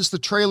thought since the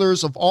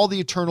trailers of all the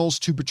Eternals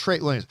to betray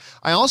them,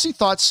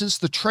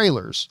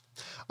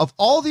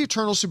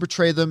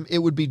 it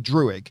would be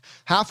Druig.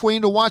 Halfway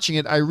into watching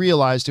it, I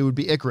realized it would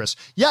be Ikaris.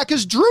 Yeah,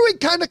 because Druig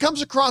kind of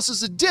comes across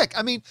as a dick.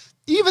 I mean,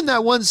 even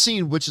that one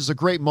scene, which is a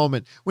great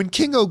moment, when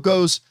Kingo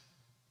goes,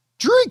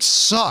 Druig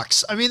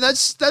sucks. I mean,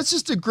 that's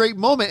just a great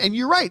moment. And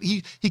you're right.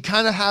 He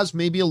kind of has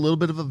maybe a little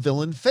bit of a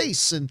villain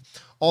face and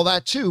all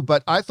that too.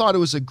 But I thought it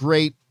was a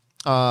great,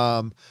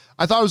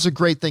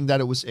 thing that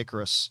it was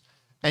Ikaris,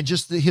 and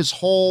just his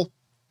whole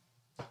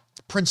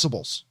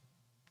principles,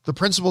 the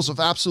principles of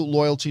absolute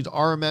loyalty to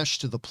Aramesh,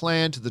 to the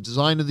plan, to the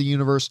design of the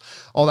universe,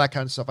 all that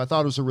kind of stuff. I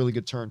thought it was a really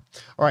good turn.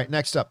 All right,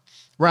 next up.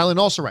 Rylan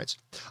also writes,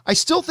 I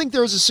still think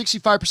there is a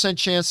 65%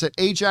 chance that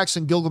Ajax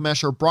and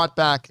Gilgamesh are brought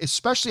back,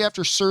 especially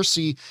after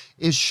Cersei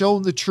is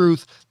shown the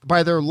truth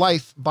by their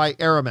life by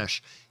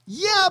Aramesh.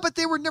 Yeah, but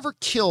they were never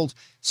killed.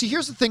 See,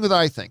 here's the thing that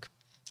I think.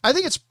 I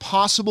think it's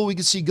possible we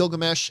could see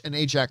Gilgamesh and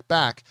Ajax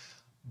back,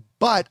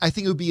 but I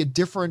think it would be a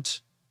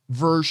different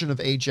version of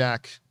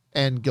Ajax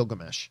and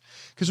Gilgamesh.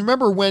 Because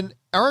remember, when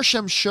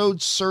Arishem showed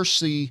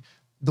Cersei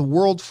the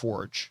World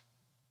Forge,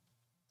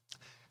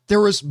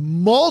 there was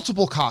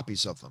multiple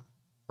copies of them,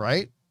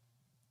 right?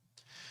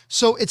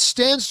 So it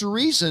stands to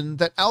reason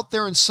that out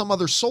there in some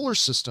other solar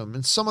system,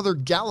 in some other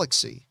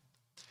galaxy,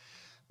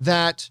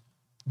 that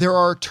there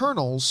are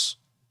Eternals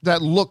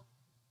that look,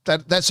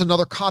 that's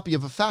another copy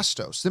of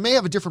Hephaestus. They may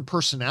have a different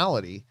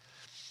personality,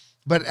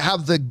 but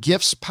have the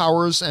gifts,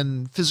 powers,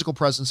 and physical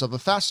presence of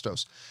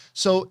Hephaestus.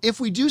 So if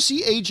we do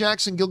see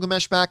Ajax and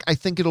Gilgamesh back, I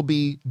think it'll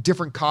be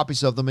different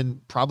copies of them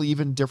and probably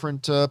even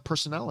different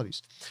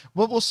personalities.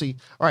 Well, we'll see.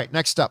 All right,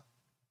 next up.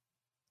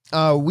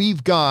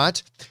 We've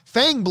got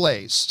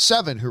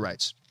Fangblaze7, who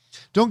writes,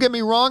 don't get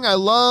me wrong, I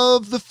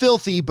love the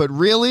filthy, but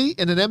really,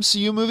 in an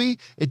MCU movie,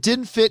 it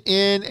didn't fit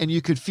in, and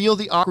you could feel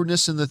the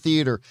awkwardness in the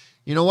theater.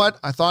 You know what?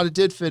 I thought it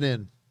did fit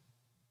in.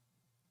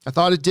 I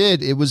thought it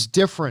did. It was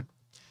different.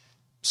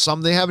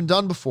 Some they haven't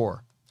done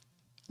before.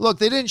 Look,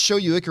 they didn't show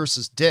you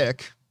Ikaris's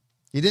dick.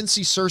 You didn't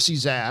see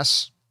Cersei's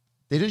ass.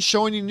 They didn't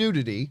show any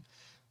nudity.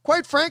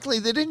 Quite frankly,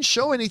 they didn't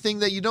show anything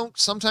that you don't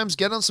sometimes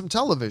get on some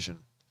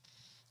television.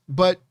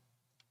 But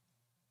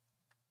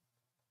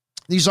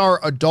these are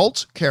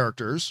adult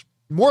characters,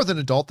 more than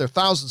adult. They're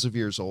thousands of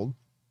years old.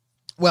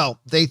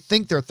 Well, they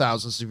think they're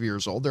thousands of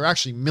years old. They're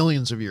actually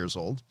millions of years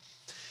old.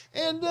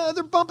 And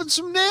they're bumping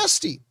some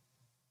nasty.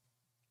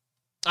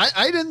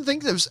 I didn't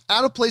think that was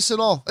out of place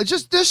at all.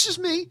 This is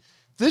me.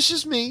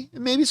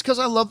 Maybe it's because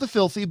I love the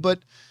filthy, but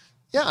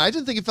yeah, I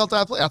didn't think it felt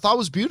out of place. I thought it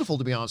was beautiful,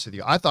 to be honest with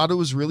you. I thought it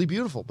was really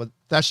beautiful, but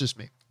that's just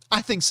me.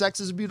 I think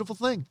sex is a beautiful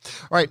thing.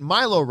 All right,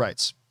 Milo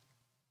writes,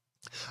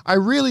 I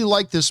really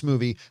like this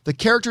movie. The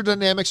character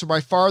dynamics are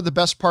by far the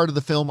best part of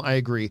the film. I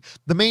agree.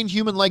 The main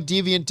human-like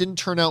deviant didn't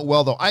turn out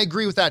well, though. I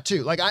agree with that,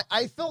 too. Like,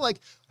 I felt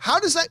like, how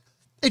does that...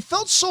 It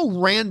felt so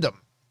random.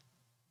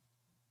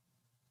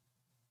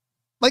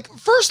 Like,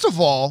 first of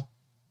all,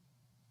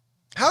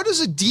 how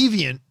does a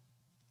deviant,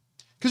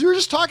 because we were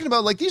just talking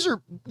about, like, the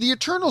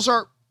Eternals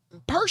are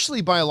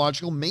partially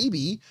biological,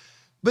 maybe,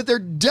 but they're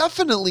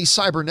definitely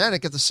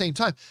cybernetic at the same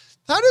time.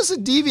 How does a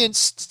deviant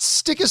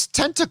stick his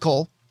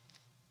tentacle,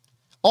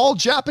 all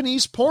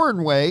Japanese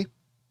porn way,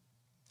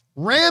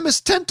 ram his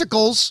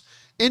tentacles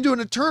into an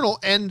Eternal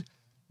and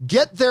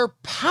get their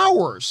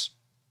powers?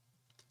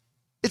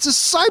 It's a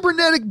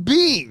cybernetic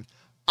being.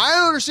 I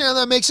don't understand how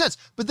that makes sense.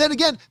 But then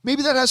again,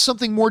 maybe that has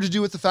something more to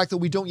do with the fact that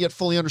we don't yet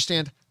fully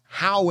understand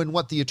how and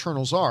what the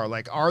Eternals are.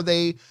 Like, are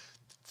they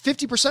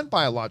 50%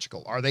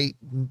 biological? Are they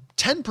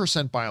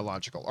 10%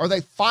 biological? Are they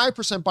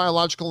 5%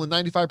 biological and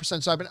 95%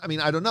 cyber? I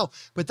mean, I don't know.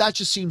 But that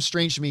just seems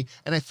strange to me.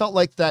 And I felt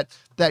like that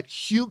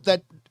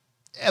evolved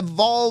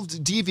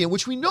deviant,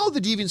 which we know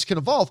the deviants can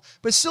evolve,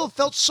 but still it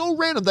felt so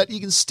random that he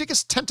can stick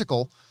his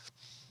tentacle,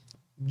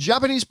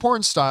 Japanese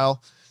porn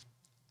style,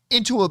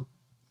 into a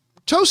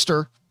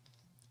toaster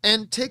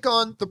and take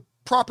on the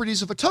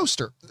properties of a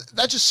toaster.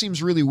 That just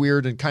seems really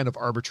weird and kind of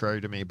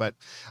arbitrary to me. But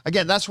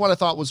again, that's what I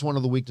thought was one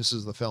of the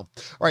weaknesses of the film.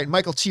 All right,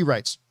 Michael T.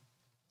 writes,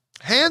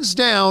 hands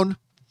down,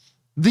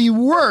 the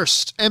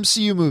worst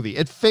MCU movie.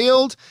 It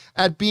failed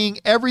at being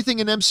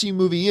everything an MCU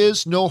movie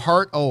is. No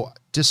heart. Oh,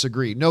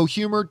 disagree. No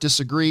humor.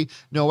 Disagree.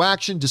 No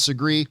action.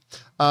 Disagree.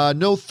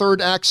 No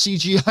third act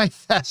CGI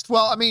fest.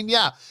 Well, I mean,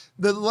 yeah,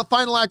 the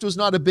final act was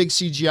not a big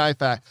CGI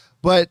fact,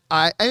 but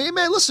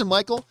man, listen,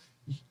 Michael,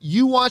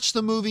 you watched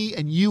the movie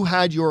and you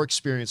had your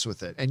experience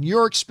with it, and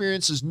your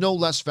experience is no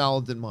less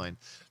valid than mine.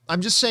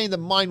 I'm just saying that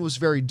mine was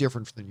very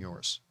different than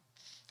yours.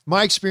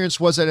 My experience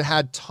was that it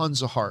had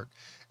tons of heart,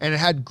 and it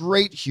had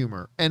great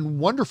humor and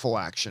wonderful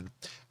action.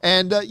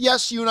 And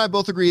yes, you and I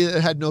both agree that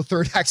it had no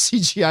third act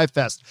CGI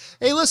fest.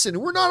 Hey, listen,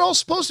 we're not all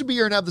supposed to be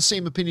here and have the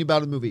same opinion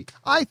about a movie.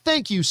 I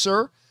thank you,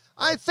 sir.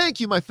 I thank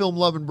you, my film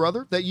loving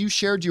brother, that you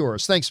shared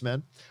yours. Thanks,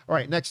 man. All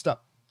right, next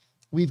up,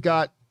 we've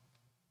got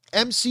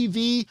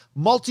MCV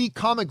Multi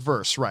Comic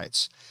Verse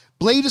writes,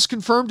 Blade is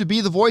confirmed to be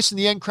the voice in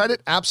the end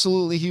credit.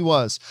 Absolutely he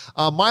was.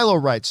 Milo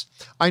writes,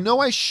 I know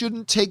I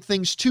shouldn't take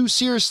things too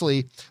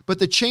seriously, but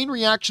the chain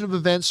reaction of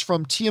events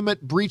from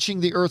Tiamat breaching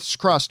the Earth's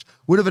crust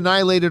would have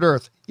annihilated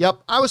Earth.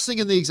 Yep, I was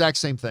thinking the exact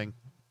same thing.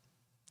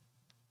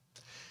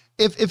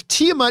 If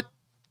Tiamat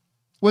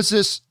was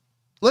this,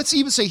 let's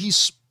even say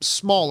he's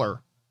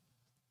smaller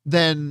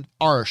than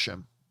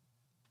Arishem.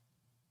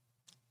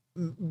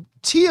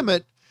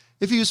 Tiamat,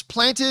 if he was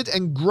planted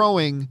and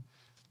growing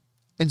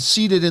and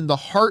seated in the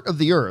heart of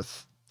the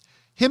Earth,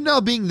 him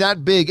now being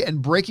that big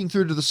and breaking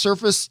through to the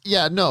surface,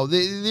 yeah, no,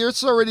 the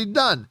Earth's already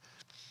done.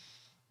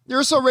 The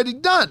Earth's already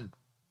done.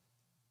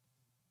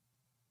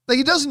 Like,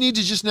 he doesn't need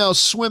to just now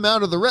swim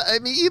out of the... I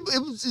mean,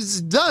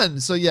 it's done.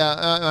 So,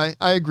 yeah,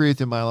 I agree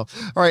with you, Milo.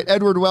 All right,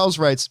 Edward Wells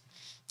writes,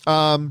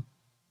 Thanos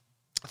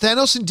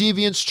and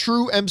Deviants,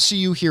 true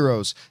MCU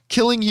heroes,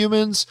 killing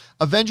humans,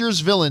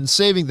 Avengers villains,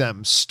 saving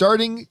them,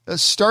 starting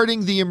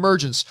the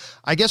emergence.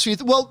 I guess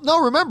well, no,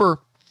 remember,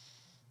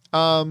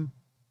 I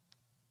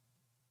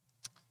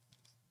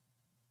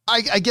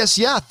guess,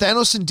 yeah,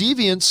 Thanos and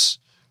Deviants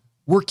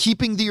were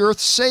keeping the Earth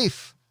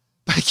safe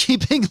by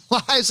keeping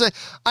lives.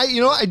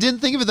 I didn't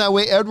think of it that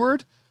way,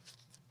 Edward.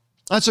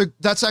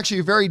 That's actually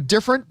a very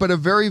different, but a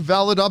very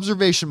valid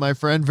observation, my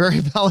friend. Very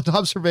valid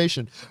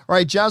observation. All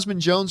right, Jasmine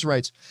Jones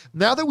writes,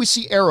 now that we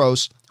see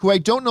Eros, who I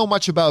don't know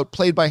much about,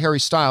 played by Harry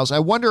Styles, I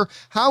wonder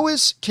how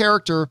his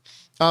character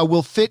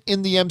will fit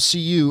in the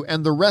MCU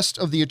and the rest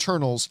of the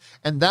Eternals.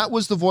 And that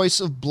was the voice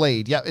of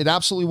Blade. Yeah, it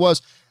absolutely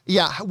was.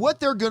 Yeah, what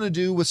they're going to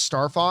do with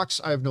Star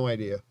Fox, I have no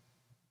idea.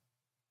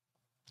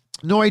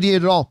 No idea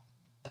at all.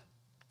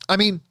 I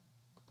mean,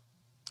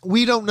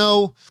 we don't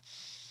know.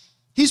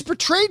 He's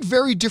portrayed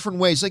very different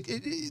ways. Like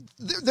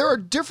there are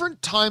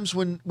different times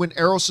when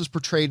Eros is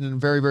portrayed in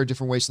very, very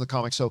different ways in the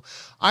comics. So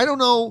I don't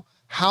know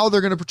how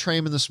they're going to portray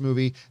him in this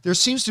movie. There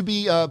seems to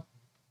be a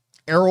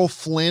Errol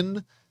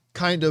Flynn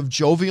kind of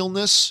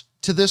jovialness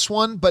to this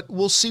one, but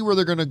we'll see where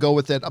they're going to go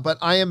with it. But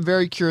I am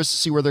very curious to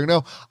see where they're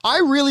going to go. I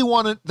really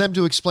wanted them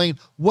to explain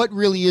what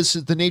really is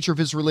the nature of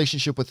his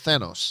relationship with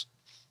Thanos.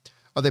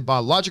 Are they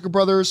biological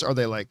brothers? Are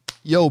they like,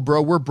 yo,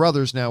 bro, we're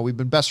brothers now. We've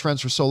been best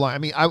friends for so long. I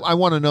mean, I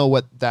want to know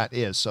what that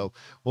is. So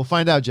we'll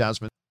find out,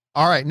 Jasmine.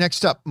 All right,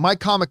 next up, My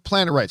Comic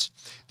Planet writes,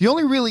 the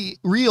only really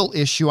real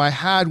issue I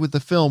had with the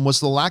film was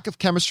the lack of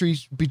chemistry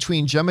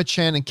between Gemma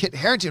Chan and Kit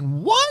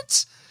Harington.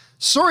 What?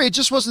 Sorry, it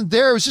just wasn't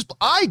there. It was just,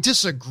 I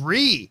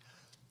disagree.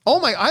 Oh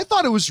my, I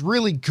thought it was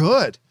really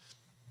good.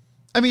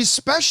 I mean,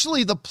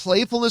 especially the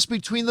playfulness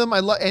between them.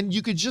 And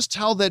you could just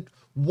tell that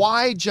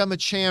why Gemma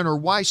Chan or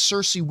why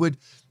Cersei would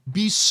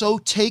be so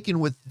taken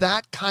with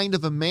that kind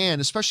of a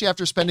man, especially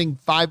after spending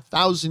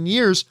 5,000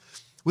 years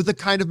with the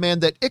kind of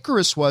man that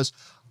Icarus was.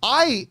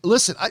 I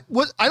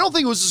don't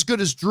think it was as good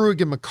as Druig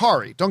and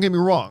Makkari. Don't get me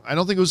wrong. I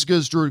don't think it was as good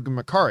as Druig and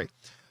Makkari,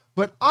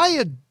 but I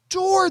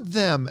adored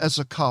them as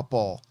a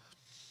couple.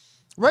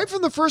 Right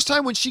from the first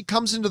time when she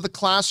comes into the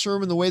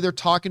classroom and the way they're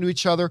talking to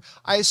each other,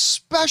 I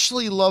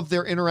especially love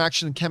their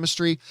interaction and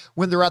chemistry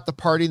when they're at the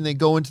party and they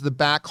go into the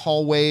back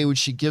hallway when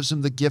she gives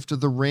him the gift of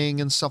the ring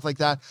and stuff like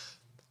that.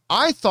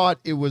 I thought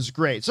it was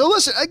great. So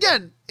listen,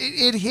 again,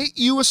 it hit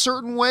you a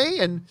certain way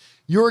and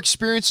your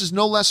experience is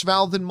no less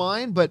valid than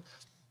mine. But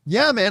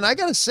yeah, man, I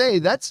got to say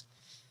that's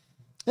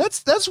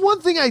one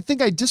thing I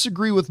think I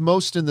disagree with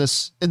most in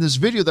this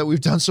video that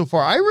we've done so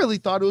far. I really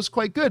thought it was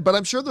quite good, but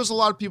I'm sure there's a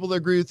lot of people that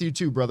agree with you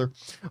too, brother.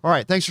 All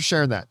right. Thanks for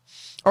sharing that.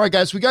 All right,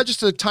 guys, we got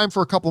just a time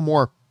for a couple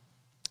more.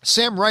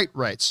 Sam Wright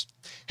writes,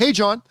 hey,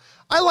 John,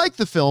 I like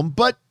the film,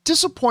 but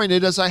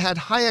disappointed as I had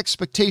high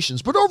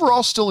expectations, but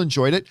overall still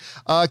enjoyed it.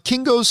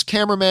 Kingo's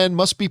cameraman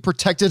must be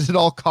protected at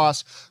all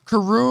costs.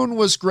 Karun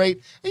was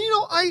great.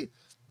 And,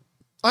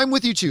 I'm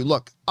with you too.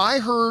 Look, I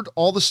heard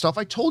all the stuff.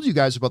 I told you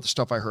guys about the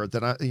stuff I heard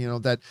that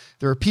that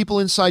there are people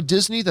inside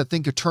Disney that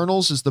think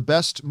Eternals is the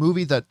best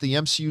movie that the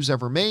MCU's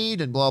ever made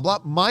and blah, blah.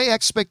 My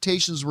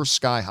expectations were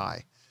sky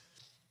high.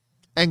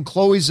 And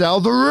Chloe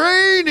Zhao, the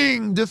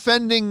reigning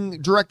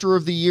defending director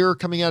of the year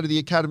coming out of the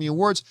Academy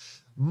Awards,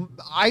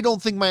 I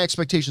don't think my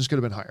expectations could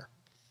have been higher.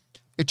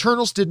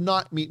 Eternals did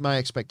not meet my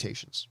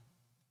expectations.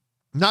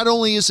 Not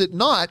only is it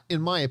not, in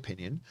my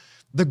opinion,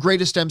 the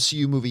greatest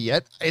MCU movie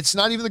yet, it's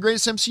not even the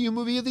greatest MCU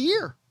movie of the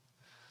year.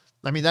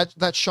 I mean,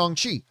 that's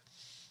Shang-Chi.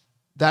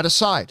 That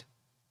aside,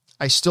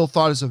 I still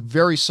thought it was a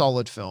very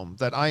solid film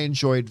that I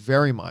enjoyed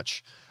very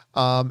much.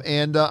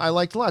 And I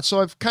liked a lot.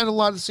 So I've kind of a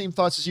lot of the same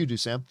thoughts as you do,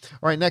 Sam.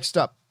 All right, next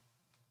up.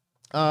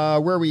 Where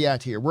are we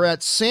at here? We're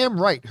at Sam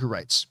Wright, who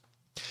writes,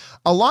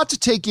 a lot to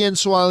take in,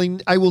 so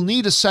I will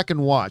need a second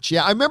watch.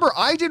 Yeah, I remember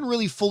I didn't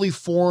really fully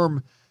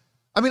form.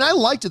 I mean, I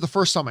liked it the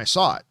first time I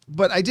saw it,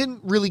 but I didn't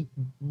really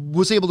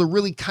was able to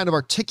really kind of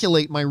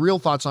articulate my real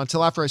thoughts on it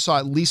until after I saw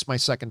at least my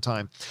second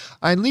time.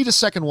 I need a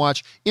second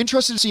watch.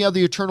 Interested to see how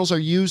the Eternals are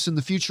used in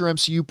the future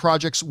MCU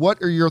projects.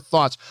 What are your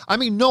thoughts? I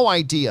mean, no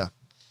idea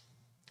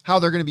how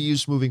they're going to be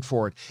used moving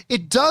forward.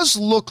 It does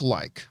look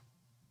like,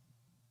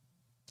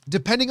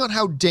 depending on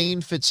how Dane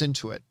fits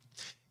into it,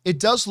 it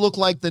does look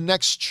like the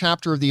next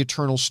chapter of the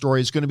Eternal story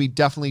is going to be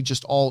definitely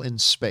just all in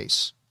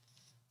space.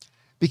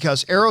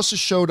 because Eros has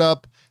showed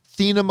up.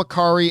 Thena,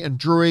 Makari, and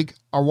Druig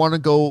want to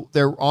go.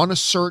 They're on a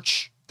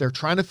search. They're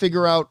trying to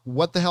figure out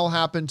what the hell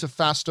happened to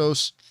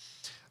Phastos,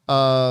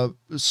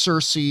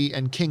 Cersei,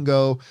 and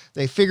Kingo.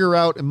 They figure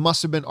out it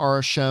must have been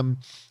Arishem.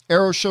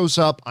 Eros shows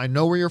up. I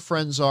know where your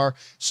friends are.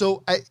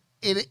 So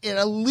it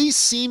at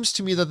least seems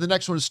to me that the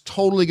next one is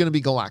totally going to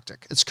be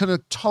galactic. It's going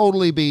to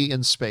totally be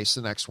in space,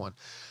 the next one.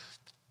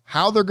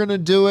 How they're going to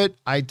do it,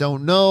 I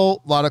don't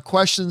know. A lot of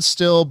questions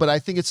still, but I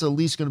think it's at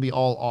least going to be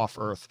all off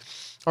Earth.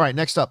 All right,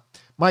 next up.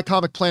 My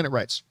Comic Planet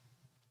writes,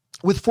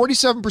 with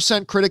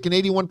 47% critic and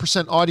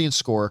 81% audience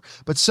score,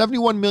 but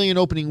 71 million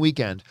opening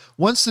weekend,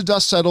 once the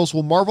dust settles,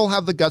 will Marvel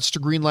have the guts to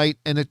greenlight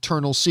an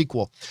Eternal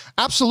sequel?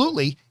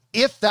 Absolutely,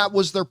 if that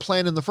was their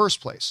plan in the first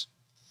place.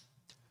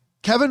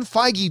 Kevin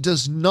Feige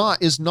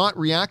is not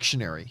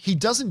reactionary. He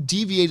doesn't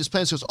deviate his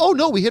plans. He goes, oh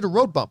no, we hit a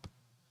road bump.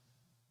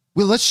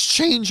 Well, let's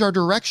change our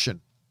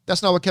direction.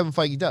 That's not what Kevin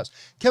Feige does.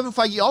 Kevin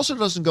Feige also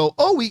doesn't go,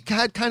 oh, we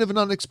had kind of an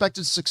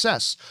unexpected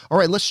success. All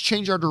right, let's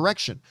change our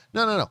direction.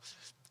 No.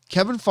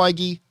 Kevin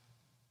Feige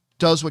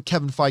does what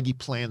Kevin Feige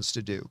plans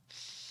to do.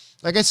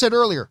 Like I said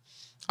earlier,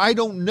 I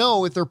don't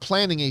know if they're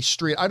planning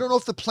I don't know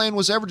if the plan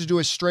was ever to do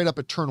a straight up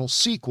Eternal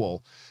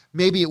sequel.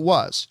 Maybe it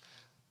was.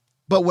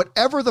 But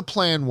whatever the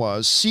plan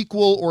was,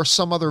 sequel or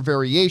some other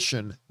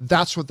variation,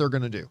 that's what they're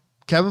going to do.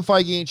 Kevin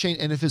Feige ain't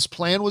changed. And if his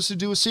plan was to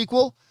do a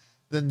sequel,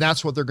 then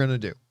that's what they're going to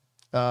do.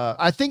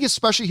 I think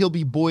especially he'll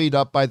be buoyed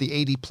up by the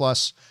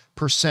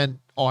 80+%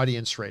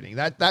 audience rating.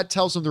 That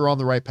tells them they're on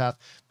the right path.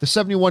 The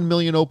 71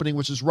 million opening,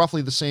 which is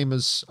roughly the same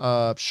as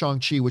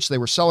Shang-Chi, which they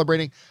were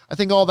celebrating. I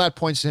think all that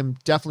points to him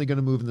definitely going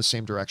to move in the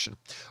same direction.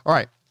 All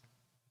right.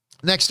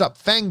 Next up,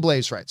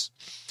 Fangblaze writes,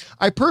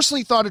 I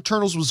personally thought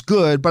Eternals was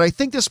good, but I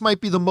think this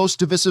might be the most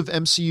divisive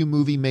MCU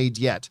movie made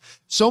yet.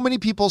 So many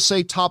people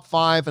say top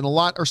 5 and a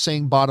lot are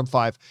saying bottom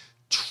 5.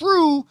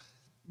 True,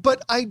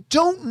 but I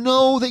don't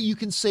know that you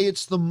can say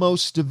it's the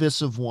most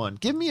divisive one.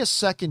 Give me a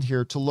second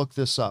here to look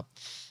this up.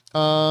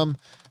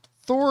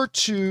 Thor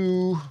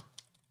 2.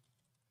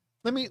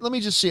 Let me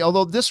just see.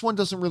 Although this one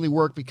doesn't really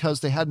work because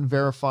they hadn't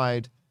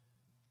verified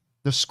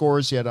the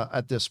scores yet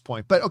at this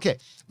point. But okay,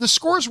 the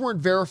scores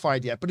weren't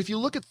verified yet. But if you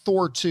look at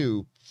Thor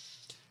 2,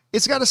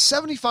 it's got a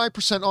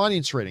 75%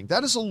 audience rating.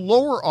 That is a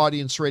lower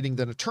audience rating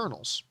than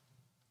Eternals.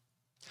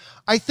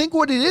 I think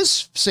what it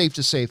is safe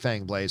to say,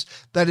 Fangblaze,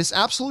 that is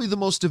absolutely the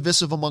most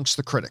divisive amongst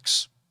the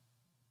critics.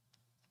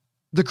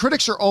 The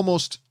critics are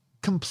almost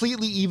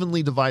completely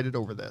evenly divided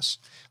over this.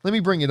 Let me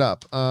bring it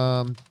up.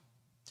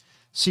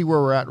 See where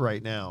we're at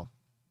right now.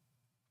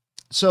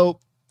 So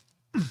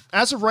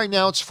as of right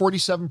now, it's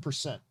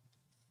 47%.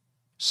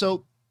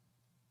 So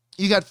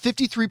you got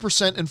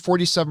 53% and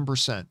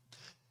 47%.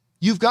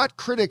 You've got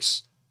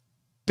critics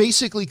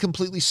basically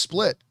completely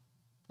split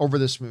over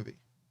this movie.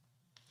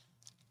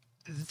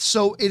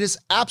 So it is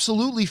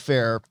absolutely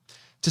fair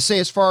to say,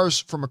 as far as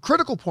from a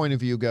critical point of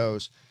view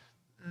goes,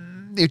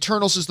 The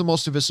Eternals is the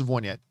most divisive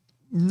one yet.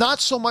 Not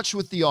so much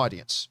with the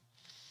audience.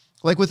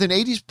 Like with an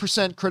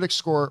 80% critic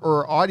score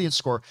or audience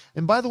score.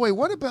 And by the way,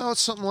 what about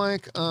something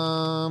like,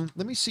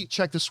 let me see,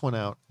 check this one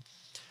out.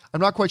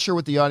 I'm not quite sure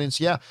what the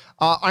audience,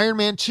 Iron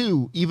Man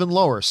 2, even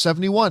lower,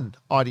 71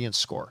 audience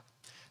score.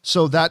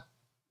 So that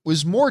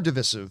was more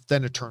divisive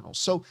than Eternals.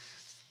 So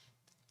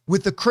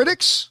with the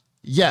critics,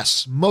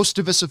 yes, most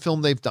divisive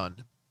film they've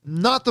done.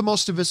 Not the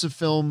most divisive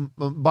film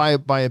by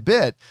a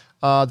bit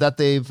that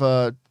they've,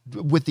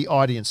 with the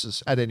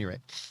audiences at any rate.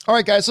 All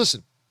right, guys,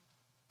 listen.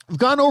 We've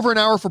gone over an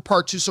hour for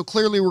part 2, so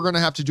clearly we're going to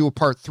have to do a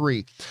part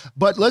 3.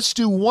 But let's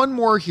do one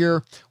more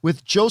here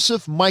with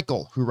Joseph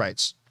Michael, who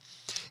writes,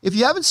 if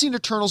you haven't seen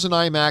Eternals in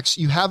IMAX,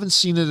 you haven't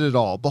seen it at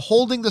all.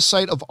 Beholding the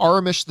sight of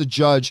Aramish the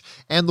Judge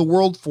and the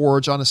World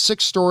Forge on a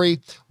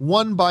 6-story,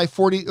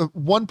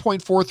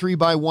 1.43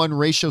 by 1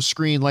 ratio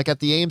screen like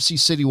at the AMC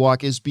City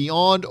Walk is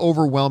beyond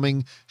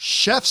overwhelming.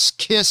 Chef's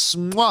kiss.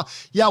 Mwah.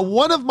 Yeah,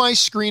 one of my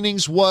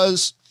screenings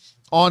was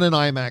on an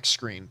IMAX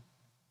screen.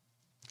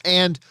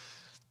 And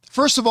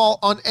first of all,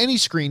 on any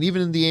screen,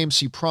 even in the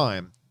AMC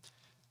Prime,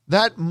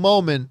 that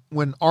moment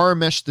when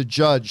Aramesh the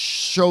Judge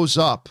shows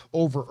up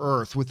over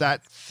Earth with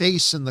that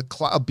face in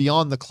the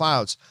beyond the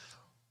clouds,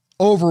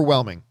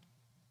 overwhelming.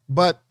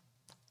 But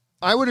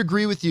I would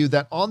agree with you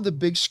that on the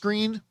big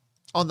screen,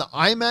 on the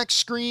IMAX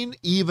screen,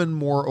 even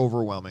more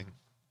overwhelming.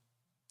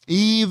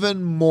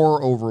 Even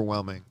more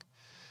overwhelming.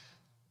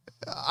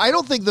 I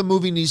don't think the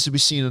movie needs to be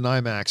seen in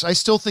IMAX. I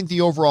still think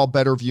the overall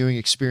better viewing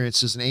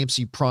experience is an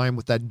AMC Prime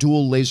with that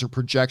dual laser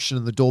projection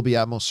and the Dolby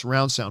Atmos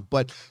surround sound.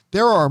 But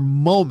there are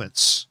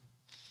moments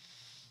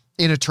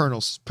in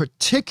Eternals,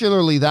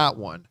 particularly that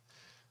one,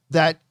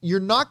 that you're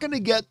not going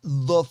to get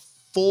the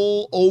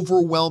full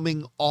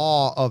overwhelming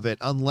awe of it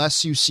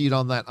unless you see it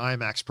on that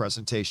IMAX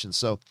presentation.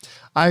 So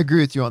I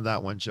agree with you on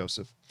that one,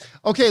 Joseph.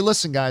 Okay,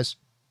 listen, guys.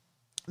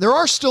 There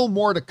are still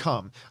more to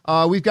come.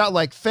 We've got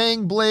like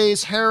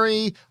Fangblaze,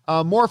 Harry,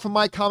 more from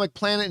My Comic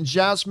Planet and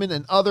Jasmine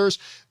and others.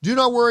 Do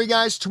not worry,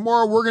 guys.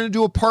 Tomorrow we're going to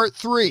do a part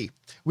 3.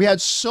 We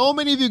had so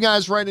many of you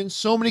guys write in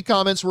so many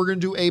comments. We're going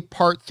to do a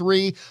part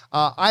 3.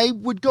 I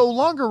would go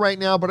longer right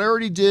now, but I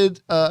already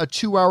did a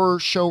 2-hour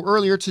show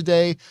earlier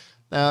today.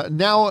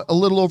 Now a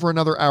little over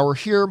another hour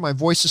here. My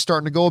voice is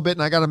starting to go a bit,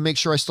 and I got to make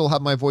sure I still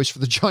have my voice for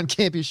the John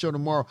Campea show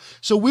tomorrow.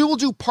 So we will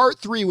do part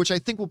 3, which I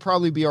think will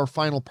probably be our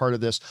final part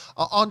of this.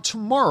 On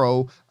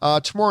tomorrow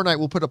night,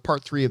 we'll put a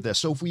part 3 of this.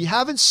 So if we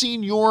haven't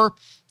seen your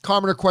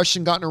comment or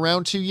question gotten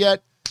around to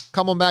yet,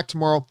 come on back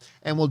tomorrow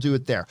and we'll do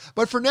it there.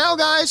 But for now,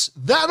 guys,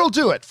 that'll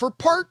do it for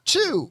part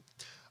 2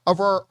 of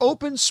our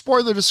open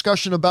spoiler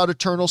discussion about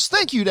Eternals.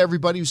 Thank you to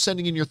everybody who's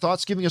sending in your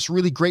thoughts, giving us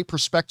really great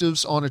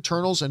perspectives on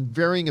Eternals and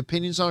varying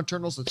opinions on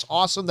Eternals. That's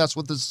awesome. That's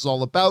what this is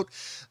all about.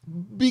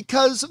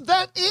 Because of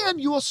that,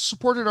 and you also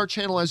supported our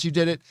channel as you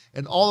did it,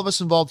 and all of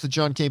us involved with the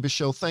John Campea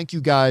Show. Thank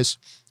you guys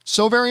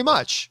so very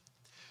much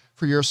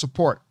for your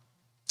support.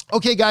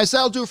 Okay, guys,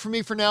 that'll do it for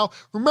me for now.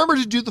 Remember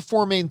to do the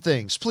 4 main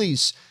things.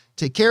 Please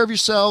take care of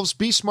yourselves,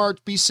 be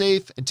smart, be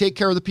safe, and take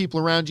care of the people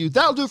around you.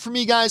 That'll do it for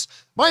me, guys.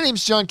 My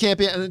name's John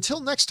Campea, and until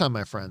next time,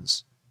 my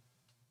friends,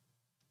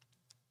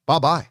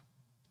 bye-bye.